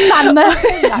fram. Av mennene.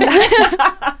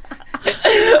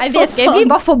 Jeg vet ikke, jeg blir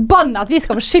bare forbannet at vi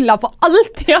skal få skylda på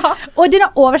alt. Ja. Og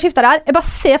denne overskriften der, jeg bare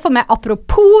ser for meg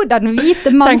apropos den hvite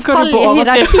manns fall i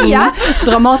hierarkiet.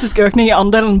 Dramatisk økning i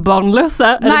andelen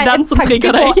barnløse? Det den som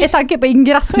trigger deg? Jeg tenker på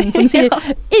ingressen som sier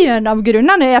en av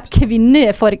grunnene at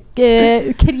kvinner for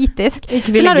kritisk.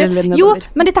 Jo,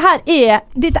 men dette her jeg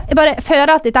bare føler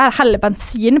at dette her heller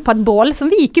bensin på et bål som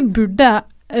vi ikke burde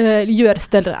gjøre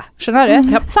større. Skjønner du?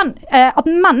 Sånn at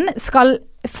menn skal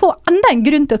få enda en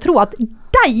grunn til å tro at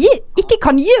de ikke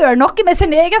kan gjøre noe med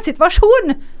sin egen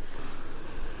situasjon.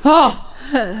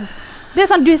 Det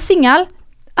sånn, du single,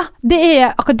 det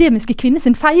akademiske kvinner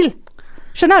sin feil.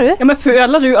 Skjønner du? Ja, men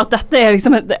føler du at dette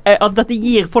liksom at dette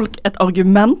gir folk et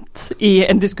argument i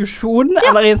en diskusjon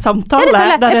eller i en samtale?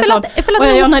 Ja, jeg føler at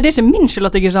nei, det ikke min skyld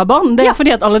at jeg ikke har barn, det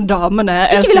fordi at alle damene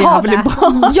så jævlig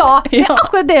bra. Ja, det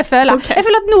akkurat det jeg føler. Okay. Jeg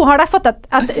føler at nå har de fått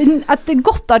et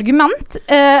godt argument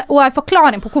og en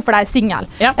forklaring på hvorfor de single.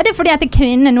 Ja. Det fordi at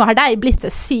kvinner, nå har de blitt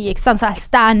så syk, sånn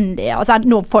selvstendige, og sånn,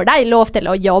 nå får de lov til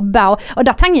å jobbe, og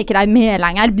da trenger ikke de med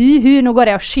lenger. Buhu, nå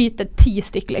går jeg og skyter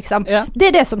 10 stykker, liksom. Ja.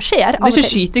 Det det som skjer. Det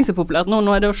ikke skyting så populært nå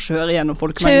det å kjøre gjennom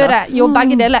folkemengder. Kjøre, jo,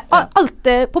 begge deler. Alt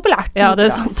populært. Ja,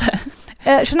 det sant det.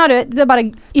 Skjønner du, det bare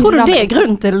tror du det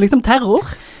grunnen til liksom terror?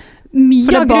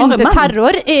 Mye av grunnen til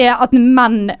terror at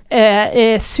menn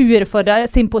sur for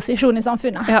sin posisjon i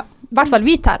samfunnet. Ja. I hvert fall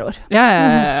terror. Ja,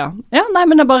 nei,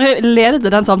 men jeg bare ledet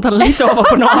den samtalen litt over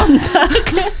på noe annet.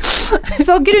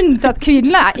 Så grunnen til at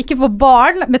kvinner ikke får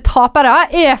barn med tapere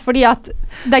fordi at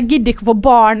de gidder ikke få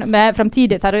barn med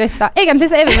fremtidige terrorister. Egentlig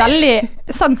så vi veldig,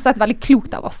 sånn sett veldig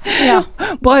klokt av oss. Ja.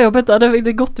 Bra jobbet da,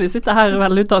 det godt vi sitter her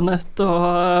velutdannet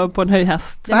og på en høy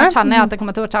hest. Det kjenner jeg at det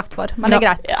kommer til å kjeft for, men det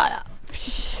greit. Ja.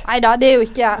 Neida, det jo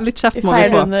ikke... Litt kjeft må vi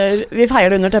få. Vi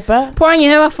feier det under teppet.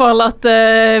 Poenget i hvert fall at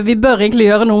vi bør egentlig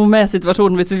gjøre noe med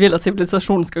situasjonen hvis vi vil at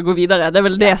sivilisasjonen skal gå videre. Det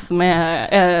vel det som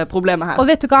problemet her. Og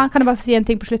vet du hva, kan jeg bare si en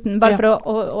ting på slutten, bare for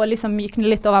å liksom mykne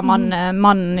litt over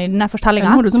mannen i denne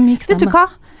fortellingen. Vet du hva?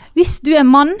 Hvis du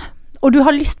mann, og du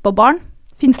har lyst på barn,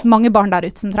 finnes det mange barn der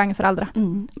ute som trenger foreldre.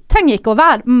 Trenger ikke å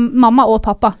være mamma og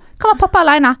pappa. Kan være pappa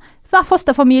alene. Vær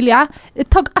fosterfamilie,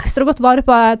 ta ekstra godt vare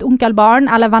på et onkelbarn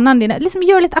eller vennene dine, liksom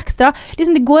gjør litt ekstra,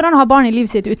 liksom det går an å ha barn i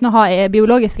livet sitt uten å ha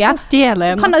biologiske,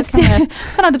 kan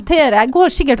adoptere,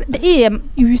 går sikkert, det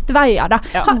utveier da.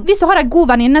 Hvis du har en god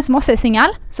venninne som også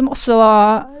single, som også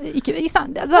ikke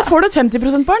sant, så får du et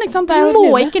 50% barn, ikke sant?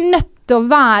 Du må ikke nødt til å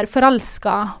være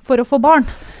forelsket for å få barn.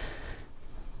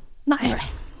 Nei.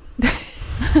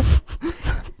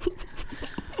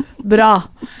 Bra.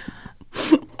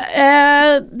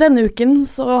 Denne uken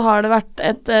så har det vært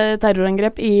et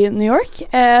terrorangrep i New York.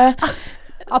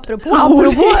 Apropos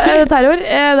terror.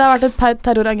 Det har vært et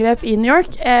terrorangrep i New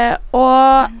York,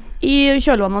 og i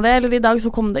kjølvannet av det, eller i dag, så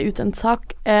kom det ut en sak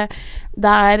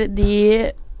der de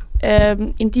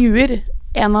intervjuer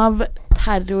en av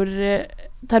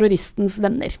terroristens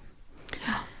venner.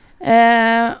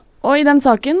 Og i den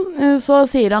saken så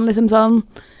sier han liksom sånn,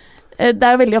 det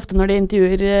jo veldig ofte når de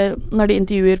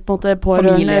intervjuer på en måte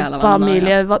pårørende,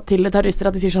 familie til terrorister,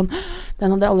 at de sier sånn,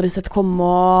 den hadde jeg aldri sett komme,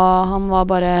 og han var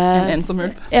bare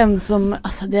ensom,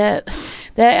 altså jeg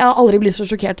har aldri blitt så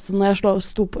sjokkert når jeg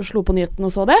slo på nyheten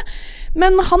og så det,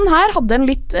 men han her hadde en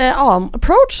litt annen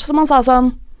approach, som han sa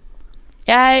sånn,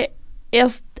 jeg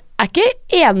ikke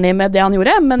enig med det han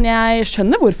gjorde, men jeg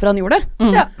skjønner hvorfor han gjorde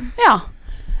det. Ja.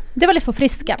 Det var litt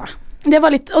forfriskende. Det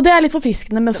er litt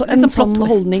forfriskende med en sånn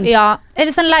holdning. Ja, det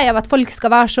sånn lei av at folk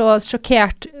skal være så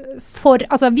sjokkert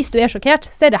altså hvis du sjokkert,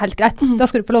 så det helt greit. Da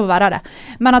skal du få lov å være det.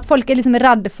 Men at folk liksom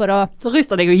redd for å... Så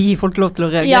ruster deg å gi folk lov til å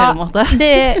reagere, ja, Marte.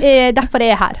 Det derfor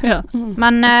jeg her. Ja.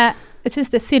 Men jeg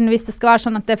synes det synd hvis det skal være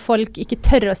sånn at folk ikke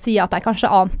tør å si at de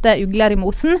kanskje ante ugler i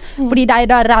mosen, fordi de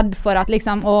da redd for at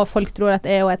liksom, folk tror at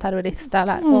jeg er terrorist,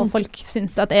 eller, og folk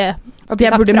synes at jeg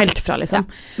burde meldt fra, liksom. Ja.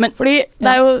 Men, fordi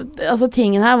det jo, altså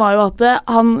tingen her var jo at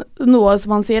noe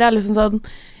som han sier liksom sånn,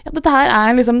 ja, dette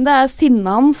her liksom, det sinnet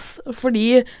hans,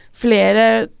 fordi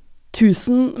flere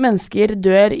tusen mennesker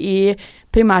dør i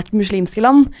primært muslimske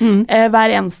land. Hver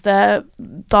eneste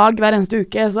dag, hver eneste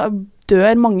uke, så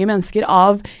dør mange mennesker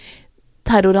av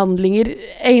terrorhandlinger,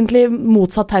 egentlig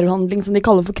motsatt terrorhandling som de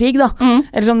kaller for krig da,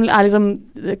 eller som liksom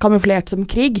kamuflert som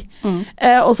krig.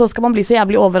 Og så skal man bli så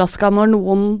jævlig overrasket når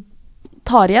noen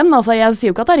tar igjen. Altså jeg sier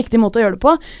jo ikke at det riktig måte å gjøre det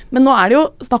på, men nå det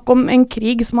jo snakk om en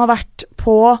krig som har vært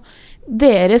på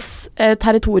deres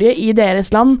territorie i deres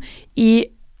land i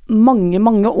mange,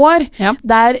 mange år,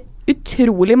 der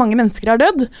utrolig mange mennesker har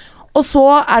dødd, og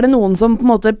så det noen som på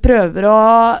en måte prøver å,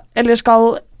 eller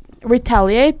skal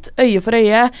retaliate, øye for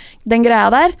øye, den greia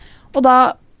der, og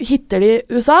da hitter de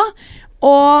USA,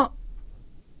 og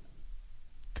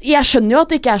jeg skjønner jo at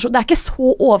det ikke så, det ikke så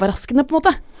overraskende på en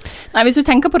måte. Nei, hvis du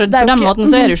tenker på det på den måten,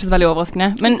 så det jo ikke så veldig overraskende.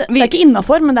 Men det ikke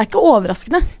innenfor, men det ikke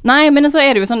overraskende. Nei, men så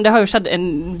det jo sånn, det har jo skjedd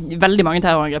veldig mange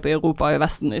terrorangrep i Europa og i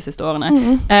Vesten de siste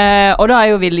årene. Og da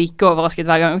jo vi like overrasket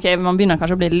hver gang. Ok, man begynner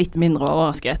kanskje å bli litt mindre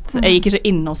overrasket. Jeg gikk ikke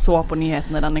inn og så på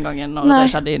nyhetene denne gangen når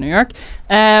det skjedde i New York.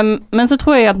 Men så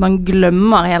tror jeg at man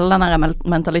glemmer hele den der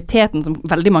mentaliteten som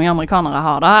veldig mange amerikanere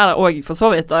har da, og for så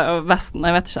vidt Vesten,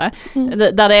 jeg vet ikke.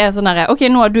 Der det sånn der, ok,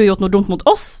 nå har du gjort noe dumt mot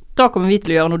oss, da kommer vi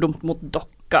til å gjøre noe dumt mot dere.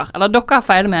 Eller dere har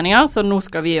feil meninger, så nå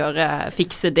skal vi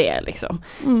fikse det, liksom.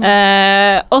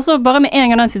 Og så bare med en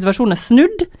gang den situasjonen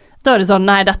snudd, da det sånn,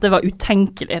 nei, dette var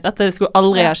utenkelig, dette skulle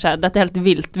aldri ha skjedd, dette helt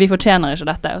vilt, vi fortjener ikke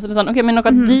dette. Og så det sånn, ok, men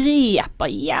dere dreper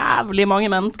jævlig mange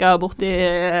mennesker borte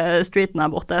i streeten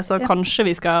her borte, så kanskje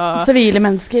vi skal... Sivile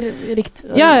mennesker, riktig.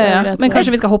 Ja, men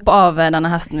kanskje vi skal hoppe av denne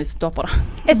hesten vi står på da.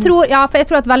 Jeg tror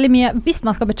at veldig mye, hvis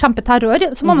man skal bekjempe terror,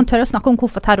 så må man tørre å snakke om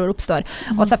hvorfor terror oppstår.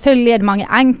 Og selvfølgelig det mange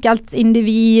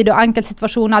enkeltindivid og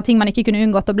enkeltsituasjoner, ting man ikke kunne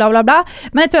unngått og bla bla bla.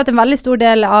 Men jeg tror at en veldig stor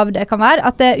del av det kan være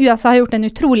at USA har gjort en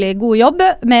utrolig god jobb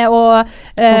med å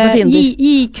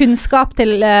gi kunnskap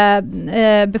til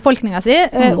befolkningen si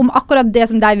om akkurat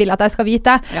det som de vil at de skal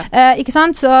vite. Ikke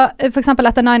sant? Så for eksempel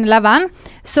etter 9/11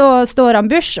 så står han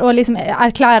Bush og liksom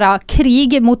erklærer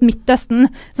krig mot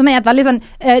Midtøsten, som et veldig sånn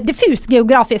diffus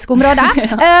geografisk område,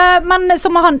 men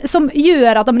som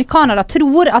gjør at amerikanere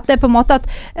tror at det på en måte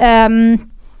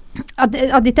at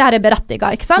dette her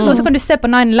berettiget, ikke sant? Og så kan du se på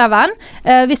 9/11,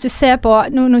 hvis du ser på,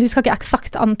 nå husker jeg ikke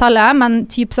eksakt antallet, men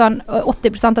typ sånn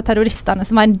 80% av terroristene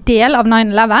som var en del av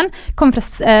 9/11 kom fra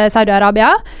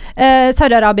Saudi-Arabia.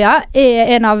 Saudi-Arabia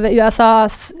en av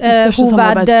USAs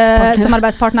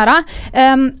hovedsamarbeidspartnere,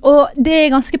 og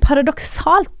det ganske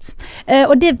paradoksalt,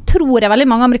 og det tror jeg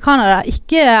veldig mange amerikanere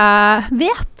ikke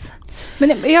vet.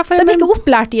 De blir ikke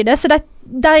opplært i det, så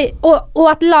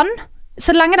og et land,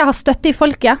 så lenge de har støtte i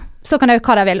folket, så kan de gjøre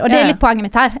hva de vil. Og det litt poenget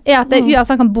mitt her, at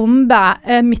USA kan bombe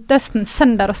Midtøsten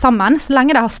sønder og sammen, så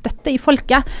lenge de har støtte i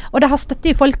folket. Og de har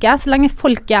støtte i folket, så lenge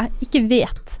folket ikke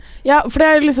vet. Ja, for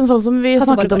det liksom sånn som vi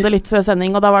snakket om det litt før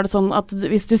sending, og da var det sånn at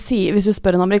hvis du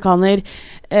spør en amerikaner,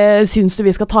 syns du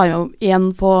vi skal ta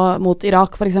igjen mot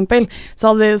Irak, for eksempel,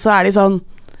 så de sånn,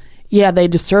 yeah, they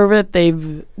deserve it,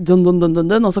 they've dun,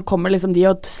 og så kommer liksom de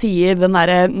og sier den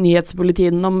der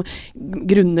nyhetspolitien om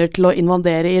grunner til å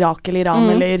invadere Irak eller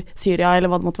Iran eller Syria eller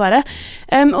hva det måtte være.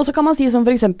 Og så kan man si som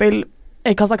for eksempel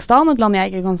Kazakhstan, et land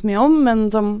jeg ikke kan så mye om,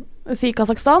 men som sier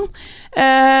Kazakhstan,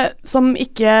 som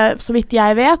ikke, så vidt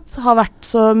jeg vet, har vært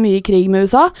så mye i krig med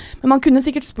USA, men man kunne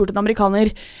sikkert spurt en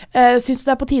amerikaner, synes du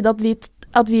det på tide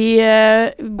at vi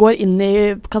går inn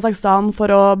i Kazakhstan for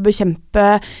å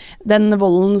bekjempe den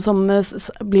volden som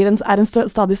er en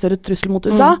stadig større trussel mot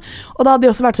USA. Og da hadde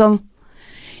de også vært sånn,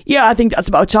 yeah, I think that's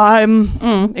about time.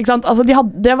 Ikke sant? Altså, det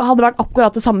hadde vært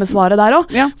akkurat det samme svaret der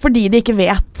også, fordi de ikke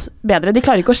vet bedre. De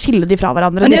klarer ikke å skille de fra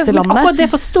hverandre, disse landene. Akkurat det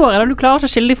forstår jeg, da. Du klarer ikke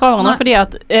å skille de fra hverandre, fordi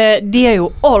at de jo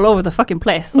all over the fucking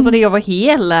place. Altså, de er over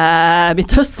hele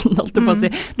Midtøsten, holdt jeg på å si.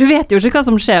 Du vet jo ikke hva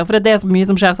som skjer, for det så mye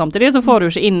som skjer samtidig, så får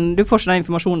du ikke den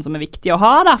informasjonen som er viktig å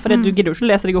ha der, for du gidder jo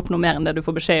ikke lese deg opp noe mer enn det du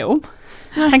får beskjed om.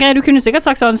 Du kunne sikkert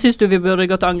sagt sånn, synes du vi burde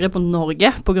gå til angrep på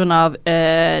Norge på grunn av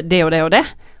det og det og det?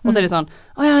 Og så er det sånn,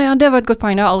 Ja, det var et godt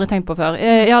poeng, det har jeg aldri tenkt på før.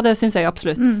 Ja, det synes jeg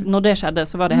absolutt. Når det skjedde,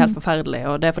 så var det helt forferdelig,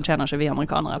 og det fortjener ikke vi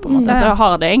amerikanere, på en måte. Så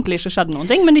har det egentlig ikke skjedd noen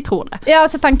ting, men de tror det. Ja, og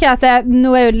så tenker jeg at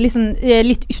nå jo liksom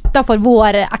litt utenfor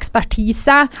vår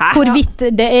ekspertise, hvorvidt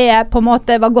det på en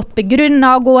måte var godt begrunnet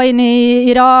å gå inn i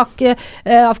Irak,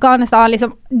 Afghanistan,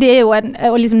 liksom, det jo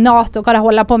og liksom NATO, hva de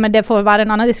holder på med, det får være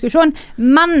en annen diskusjon.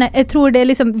 Men jeg tror det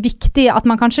liksom viktig at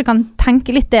man kanskje kan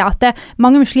tenke litt det, at det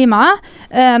mange muslimer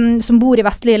som bor i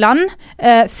vestlige land,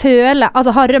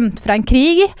 har rømt fra en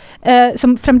krig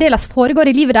som fremdeles foregår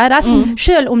i livet deres,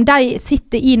 selv om de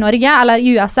sitter i Norge eller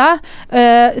i USA,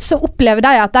 så opplever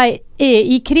de at de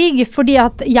i krig fordi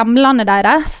at hjemlandet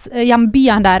deres,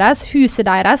 hjembyen deres, huset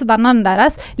deres, vennene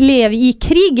deres lever i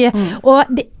krig, og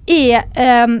det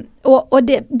og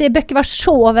det bør ikke være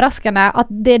så overraskende at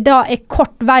det da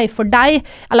kort vei for deg,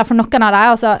 eller for noen av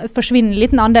deg, altså forsvinner en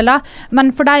liten andel da,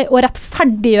 men for deg å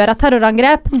rettferdiggjøre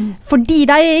terrorangrep fordi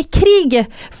de i krig,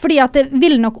 fordi at det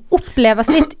vil nok oppleves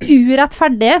litt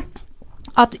urettferdig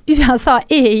at USA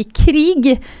i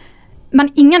krig, men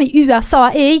ingen i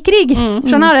USA i krig,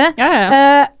 skjønner du?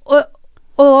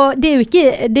 Og det jo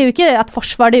ikke et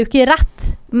forsvar, det jo ikke rett,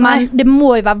 men det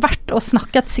må jo være verdt å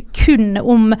snakke et sekund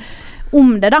om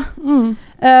det da.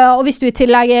 Og hvis du i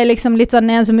tillegg liksom litt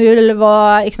sånn en som ulv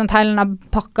og ikke sant, hele denne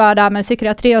pakka der med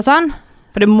psykiatri og sånn.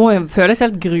 For det må jo føles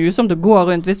helt grusomt å gå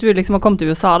rundt hvis du liksom har kommet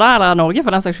til USA da, eller Norge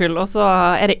for den saks skyld, og så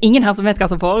det ingen her som vet hva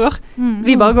som foregår.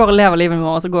 Vi bare går og lever livet med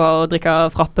oss og går og drikker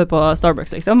frappe på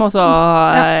Starbucks liksom, og så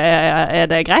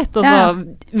det greit, og så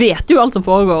vet du alt som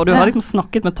foregår, og du har liksom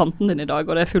snakket med tanten din i dag,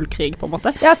 og det full krig på en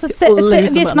måte. Ja, så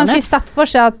hvis man skulle sett for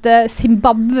seg at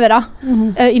Zimbabwe da,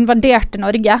 invaderte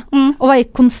Norge, og var i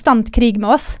konstant krig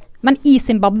med oss, men i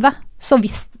Zimbabwe, så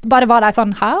bare var de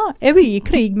sånn, vi i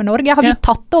krig med Norge? Har vi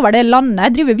tatt over det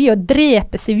landet? Driver vi og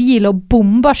dreper sivile og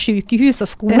bomber sykehus og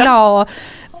skoler og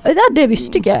det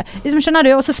visste ikke. Liksom, skjønner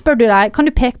du? Og så spør du deg, kan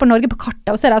du peke på Norge på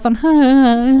kartet? Og så det sånn,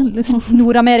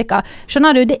 Nord-Amerika.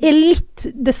 Skjønner du? Det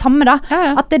litt det samme da.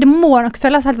 At det må nok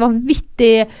føles helt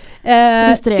vanvittig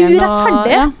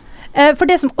urettferdig. For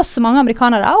det som også mange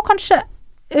amerikanere, og kanskje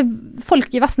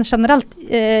folk i Vesten generelt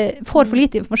får for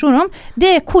lite informasjon om,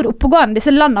 det hvor oppegående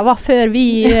disse landene var før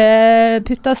vi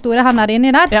puttet store hender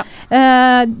inni der.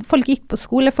 Folk gikk på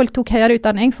skole, folk tok høyere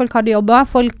utdanning, folk hadde jobbet,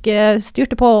 folk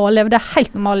styrte på og levde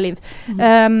helt normale liv.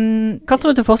 Kaster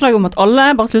du til forslag om at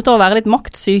alle bare slutter å være litt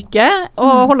maktsyke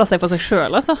og holder seg for seg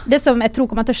selv, altså? Det som jeg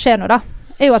tror kommer til å skje nå da,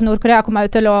 jo at Nord-Korea kommer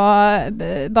ut til å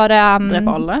bare drepe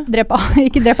alle?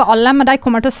 Ikke drepe alle, men de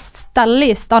kommer til å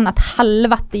stelle i stand et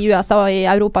helvete i USA og i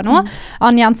Europa nå.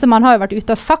 Anne Jensemann har jo vært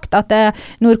ute og sagt at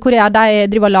Nord-Korea de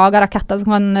driver og lager raketter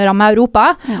som kan ramme Europa,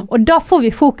 og da får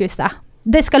vi fokuset.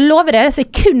 Det skal love det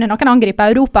sekundet noen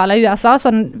angriper Europa eller USA,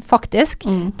 sånn faktisk,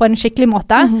 på en skikkelig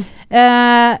måte.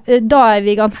 Da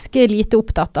vi ganske lite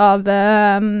opptatt av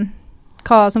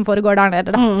hva som foregår der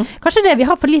nede. Da. Kanskje det vi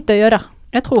har for lite å gjøre.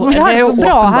 Jeg tror det er jo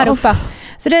bra her oppe.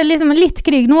 Så det liksom litt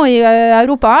krig nå i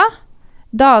Europa.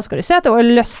 Da skal du se at det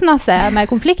løsner seg med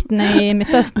konflikten i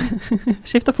Midtøsten.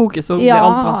 Skifter fokus og blir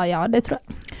alt bra. Ja, det tror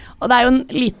jeg. Og det er jo en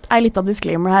litt av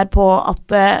disclaimer her på at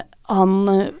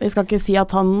vi skal ikke si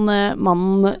at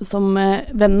mannen som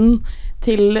vennen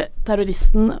til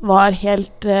terroristen var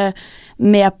helt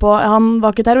med på, han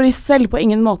var ikke terrorist selv på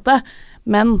ingen måte,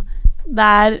 men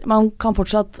man kan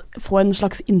fortsatt få en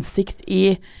slags innsikt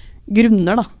i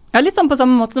grunner da. Ja, litt sånn på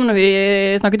samme måte som når vi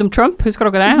snakket om Trump, husker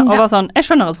dere det? Og var sånn, jeg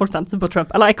skjønner at folk stemte på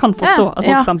Trump, eller jeg kan forstå at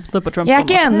folk stemte på Trump. Jeg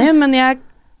ikke enig, men jeg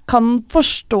kan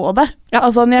forstå det. Ja,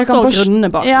 altså, jeg forstå grunnene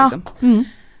bak, liksom.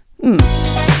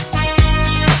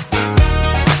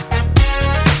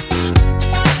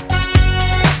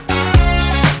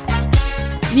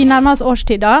 Vi nærmer oss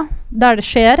årstider der det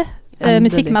skjer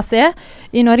musikkmessig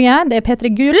i Norge. Det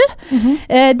P3 Gull.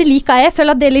 Det liker jeg. Jeg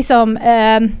føler at det liksom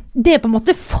det på en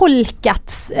måte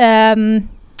folkets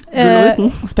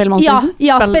Spellemannsprisen?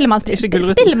 Ja, Spellemannsprisen.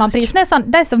 Spellemannsprisen sånn,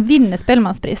 de som vinner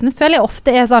Spellemannsprisen føler jeg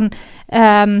ofte sånn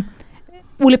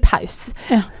Ole Paus.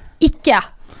 Ikke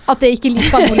at jeg ikke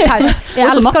liker Ole Paus. Jeg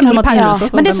elsker Ole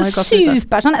Paus. Men det så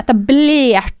super sånn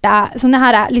etablerte sånne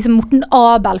her liksom Morten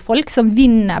Abel-folk som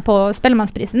vinner på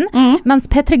Spellemannsprisen. Mens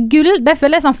P3 Gull, det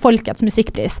føler jeg sånn folkets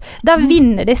musikkpris. Der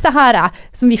vinner disse her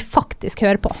som vi faktisk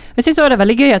hører på. Jeg synes også det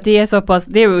veldig gøy at de såpass,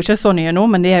 de jo ikke så nye nå,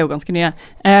 men de jo ganske nye.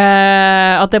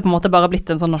 At det på en måte bare har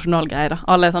blitt en sånn nasjonal greie da.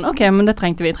 Alle sånn, ok, men det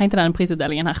trengte denne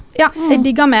prisutdelingen her. Ja, jeg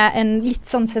digger med en litt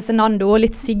sånn Cezinando,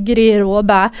 litt Sigrid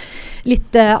Råbe,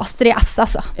 litt Astrid S,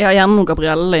 altså. Ja, gjerne noen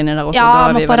Gabrielle inni der også. Ja,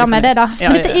 da må få med det da.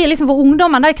 Men dette liksom for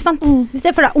ungdommen da, ikke sant?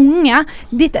 Dette for de unge.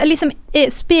 Dette liksom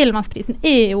Spellemannsprisen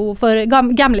jo for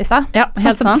gamliser. Ja,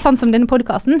 helt sant. Sånn som denne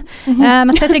podcasten.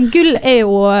 Men P3 Gull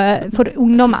jo for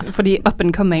ungdommen. For de up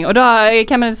and coming. Og da,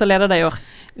 hvem det som leder det i år?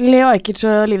 Leo Ajkic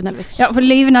og Live Nelvik. Ja, for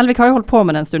Live Nelvik har jo holdt på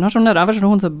med den stunden. Har ikke hun det? Det var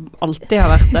ikke hun som alltid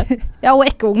har vært det. Ja, hun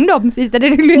ikke ungdom, hvis det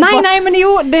det du lurer på. Nei, men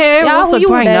jo, det jo også et poeng. Ja, hun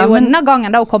gjorde det jo denne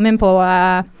gangen da hun kom inn på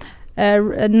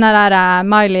den der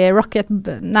Miley Rocket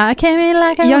Nei, came in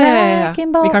like a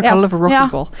wrecking ball. Vi kan kalle det for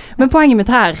Rocket Ball. Men poenget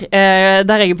mitt her,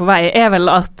 der jeg på vei,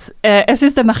 vel at jeg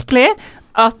synes det merkelig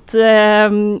at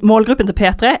målgruppen til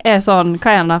P3 sånn,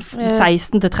 hva det,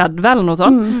 16 til 30 eller noe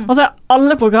sånt. Og så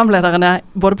alle programlederne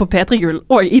både på P3 Gull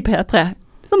og i P3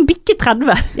 som bikker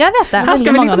 30. Jeg vet det. Her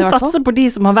skal vi liksom satse på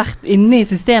de som har vært inne i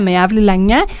systemet jævlig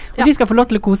lenge, og de skal få lov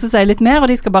til å kose seg litt mer,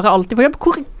 og de skal bare alltid få jobb.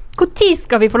 Hvor tid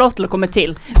skal vi få lov til å komme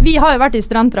til? Vi har jo vært i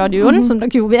studentradioen, som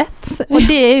dere jo vet, og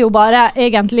det jo bare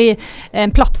egentlig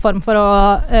en plattform for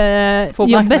å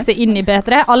jobbe seg inn i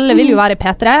P3. Alle vil jo være i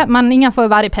P3, men ingen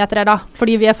får være i P3 da,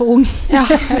 fordi vi for unge. Ja,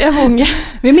 vi for unge.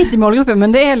 Vi midt i målgruppen,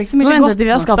 men det liksom ikke godt nok.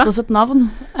 Vi har skapt oss et navn,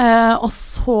 og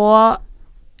så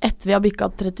etter vi har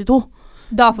bykket 32,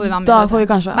 da får vi være med. Da får vi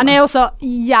kanskje. Men jeg også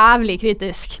jævlig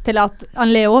kritisk til at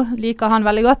Leo liker han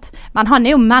veldig godt, men han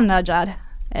jo manager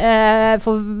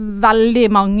for veldig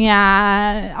mange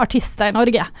artister i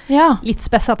Norge. Ja. Litt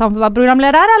spesielt at han får være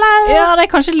programleder, eller? Ja, det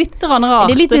kanskje litt rart.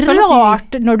 Det litt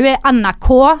rart når du NRK,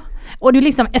 og du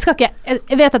liksom, jeg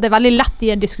vet at det veldig lett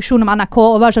i en diskusjon om NRK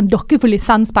å være sånn, dere får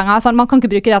lisenspenger, sånn, man kan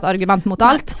ikke bruke det et argument mot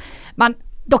alt, men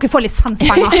dere får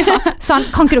lisenspenger. Sånn,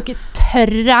 kan ikke dere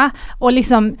tørre å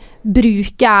liksom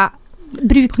bruke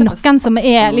noen som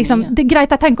liksom, det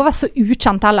greit, jeg tenker å være så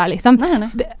ukjent heller liksom.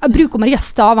 Bruk Maria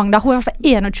Stavang da, hun i hvert fall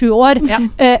 21 år.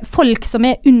 Folk som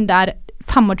under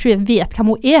 25 vet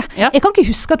hvem hun Jeg kan ikke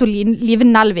huske at Live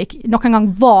Nelvik noen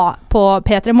gang var på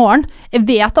P3 Morgen. Jeg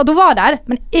vet at hun var der,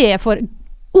 men jeg for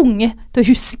ung til å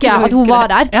huske at hun var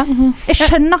der. Jeg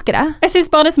skjønner ikke det. Jeg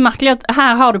synes bare det så merkelig at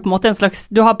her har du på en måte en slags,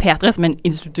 du har P3 som en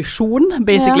institusjon,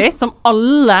 basically, som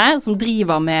alle som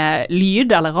driver med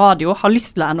lyd eller radio har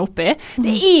lyst til å ende opp i.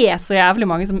 Det så jævlig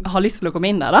mange som har lyst til å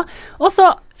komme inn der da. Og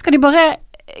så skal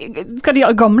de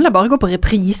gamle bare gå på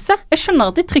reprise? Jeg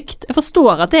skjønner at det trygt. Jeg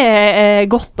forstår at det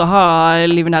godt å ha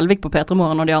Live Nelvik på P3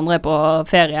 Morgen og de andre på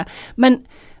ferie. Men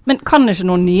kan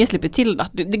ikke noen nye slippe til da?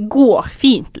 Det går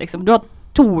fint, liksom. Du har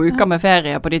 2 uker med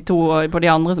ferie på de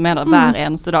andre som der hver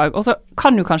eneste dag, og så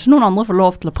kan jo kanskje noen andre få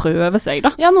lov til å prøve seg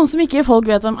da. Ja, noen som ikke folk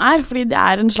vet hvem fordi det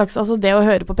en slags, altså det å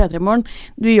høre på P3 Morgen,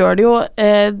 du gjør det jo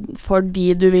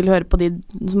fordi du vil høre på de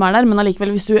som der, men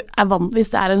allikevel hvis du vant,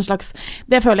 hvis det en slags,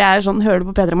 det føler jeg sånn, hører du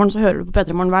på P3 Morgen, så hører du på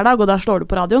P3 Morgen hver dag, og da slår du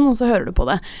på radioen, og så hører du på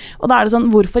det. Og da det sånn,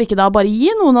 hvorfor ikke da bare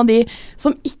gi noen av de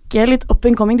som ikke litt up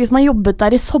and coming, de som har jobbet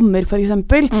der i sommer for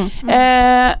eksempel,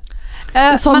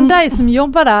 men de som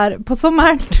jobber der på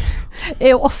sommeren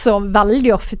jo også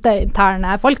veldig ofte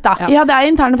interne folk da. Ja, det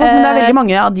interne folk, men det veldig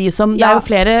mange av de som, det jo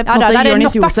flere, på en måte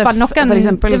Jonis Josef for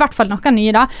eksempel. I hvert fall noen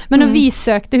nye da. Men når vi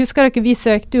søkte, husker dere, vi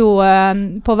søkte jo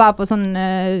på å være på sånn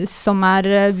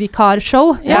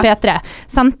sommervikarshow i P3.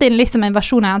 Sendte inn liksom en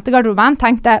versjon av jentegarderoben,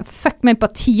 tenkte, fuck meg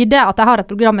på tide at jeg har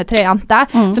et program med 3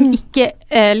 jenter, som ikke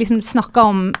liksom snakker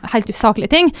om helt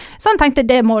usaklige ting. Så han tenkte,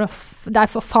 det må de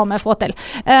får faen meg få til.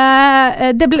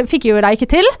 Det fikk jo de ikke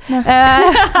til.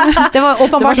 Det var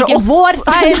åpenbart ikke vår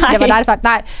feil. Det var deres feil.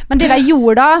 Nei. Men det de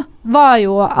gjorde da, var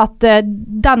jo at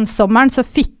den sommeren så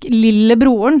fikk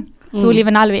lillebroren til Live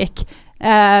Nelvik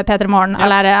P3 Morgen,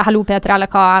 eller Hallo P3,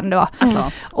 eller hva enn det var.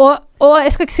 Og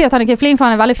jeg skal ikke si at han ikke flink, for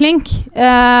han veldig flink.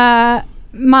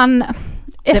 Men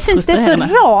jeg synes det så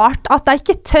rart at de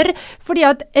ikke tør, fordi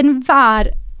at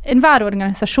enhver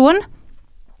organisasjon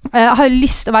har jo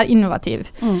lyst til å være innovativ,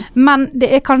 men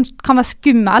det kan være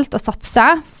skummelt å satse,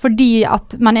 fordi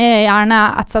at man gjerne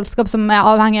et selskap som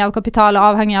avhengig av kapital og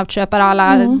avhengig av kjøpere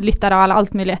eller lyttere eller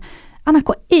alt mulig. NRK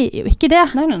jo ikke det.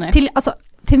 Nei. Til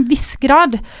en viss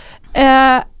grad.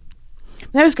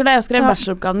 Jeg husker da jeg skrev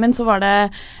bacheloroppgaven min, så var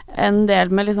det en del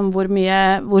med liksom hvor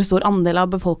stor andel av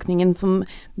befolkningen som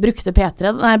brukte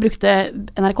brukte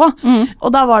NRK. Og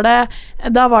da var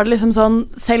det liksom sånn,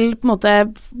 selv på en måte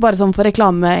bare sånn for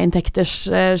reklameinntekters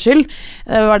skyld,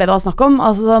 var det var snakk om.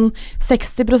 Altså sånn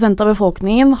 60% av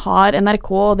befolkningen har NRK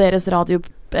og deres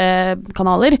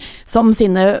radiokanaler som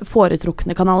sine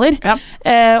foretrukne kanaler.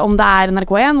 Om det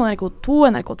NRK1, NRK2,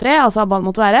 NRK3, altså hva det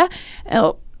måtte være.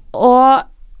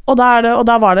 Og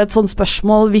da var det et sånt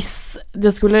spørsmål, hvis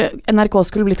NRK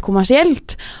skulle blitt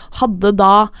kommersielt, hadde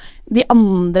da de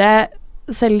andre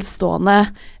selvstående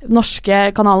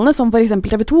norske kanalene, som for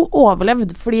eksempel TV2,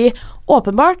 overlevd. Fordi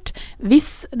åpenbart,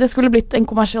 hvis det skulle blitt en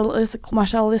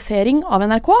kommersialisering av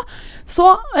NRK,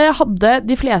 så hadde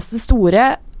de fleste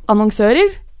store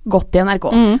annonsører gått i NRK.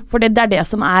 For det er det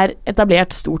som er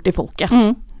etablert stort i folket.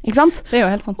 Ikke sant? Det er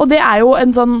jo helt sant. Og det er jo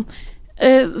en sånn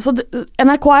så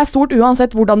NRK er stort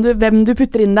uansett hvem du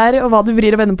putter inn der og hva du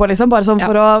vrir og vender på liksom, bare sånn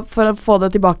for å få det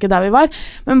tilbake der vi var,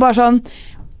 men bare sånn,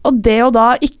 og det å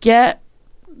da ikke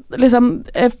liksom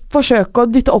forsøke å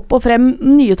dytte opp og frem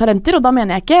nye talenter, og da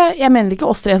mener jeg mener ikke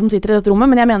oss tre som sitter i dette rommet,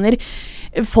 men jeg mener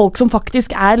folk som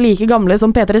faktisk er like gamle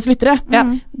som P3s lyttere.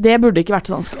 Det burde ikke vært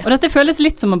så vanskelig. Og dette føles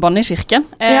litt som å banne i kirken.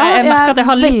 Jeg merker at jeg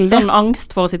har litt sånn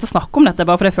angst for å sitte og snakke om dette,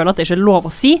 bare fordi jeg føler at det ikke er lov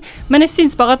å si. Men jeg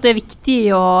synes bare at det er viktig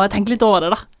å tenke litt over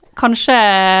det da. Kanskje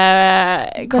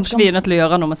vi er nødt til å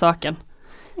gjøre noe med saken.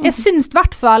 Jeg synes i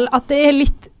hvert fall at det er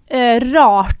litt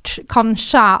rart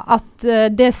kanskje at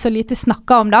det er så lite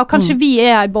snakket om da. Kanskje vi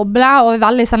er i boble og er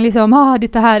veldig sånn liksom,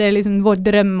 dette her er liksom vår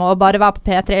drøm å bare være på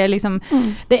P3 liksom.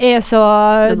 Det er så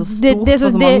det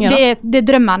er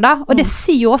drømmen da, og det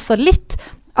sier jo også litt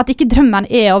at ikke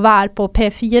drømmen er å være på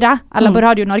P4 eller på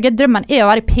Radio Norge, drømmen er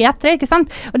å være i P3, ikke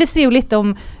sant? Og det sier jo litt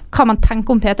om hva man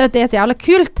tenker om P3, at det er så jævla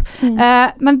kult.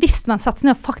 Men hvis man setter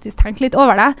ned og faktisk tenker litt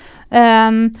over det,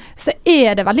 så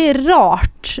er det veldig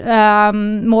rart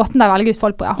måten de velger ut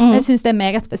folk på, Jeg synes det er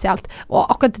meget spesielt. Og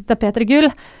akkurat dette P3 Gull,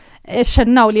 jeg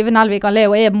skjønner Olive Nelvik og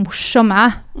Leo er morsomme,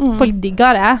 folk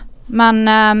digger det, men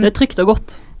det er trygt og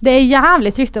godt. Det er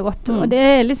jævlig trygt og godt, og det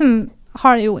er liksom,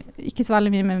 har jo ikke så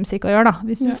veldig mye med musikk å gjøre da,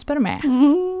 hvis du spør meg.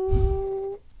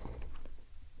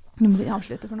 Nå må vi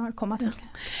avslutte, for nå har det kommet til.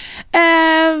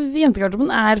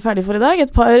 Jentegarderoben er ferdig for i dag. Et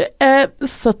par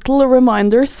subtle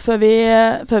reminders før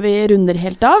vi runder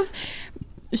helt av.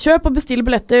 Kjøp og bestill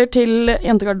billetter til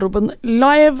Jentegarderoben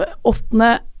live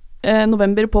 8.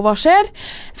 november på Hva skjer?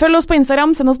 Følg oss på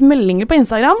Instagram, send oss meldinger på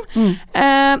Instagram.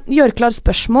 Gjør klar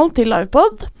spørsmål til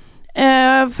livepod.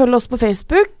 Følg oss på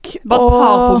Facebook. Bare et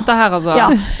par punkter her, altså.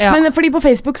 Ja. Men fordi på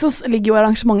Facebook så ligger jo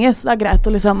arrangementet, så det er greit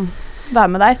å liksom være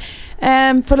med der.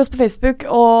 Følg oss på Facebook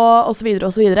og så videre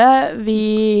og så videre.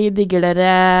 Vi digger dere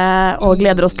og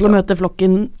gleder oss til å møte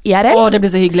flokken IRL. Det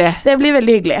blir så hyggelig. Det blir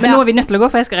veldig hyggelig. Men nå er vi nødt til å gå,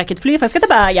 for jeg skal rekke et fly, for jeg skal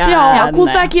til Bergen. Ja,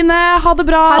 kos deg, Kine. Ha det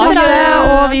bra. Ha det bra.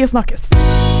 Og vi snakkes.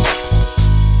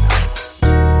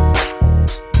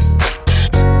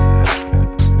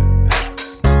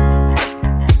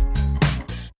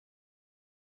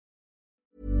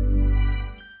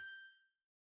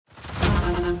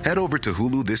 Head over to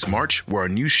Hulu this March, where our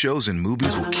new shows and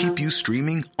movies will keep you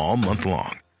streaming all month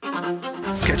long.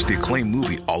 Catch the acclaimed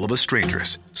movie All of Us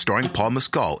Strangers, starring Paul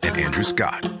Mescal and Andrew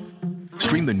Scott.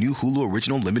 Stream the new Hulu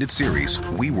original limited series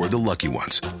We Were the Lucky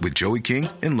Ones with Joey King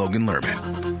and Logan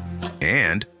Lerman.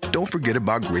 And don't forget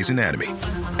about Grey's Anatomy.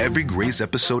 Every Grey's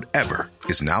episode ever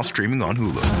is now streaming on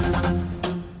Hulu.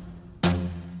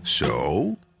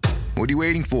 So, what are you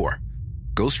waiting for?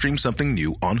 Go stream something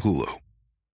new on Hulu.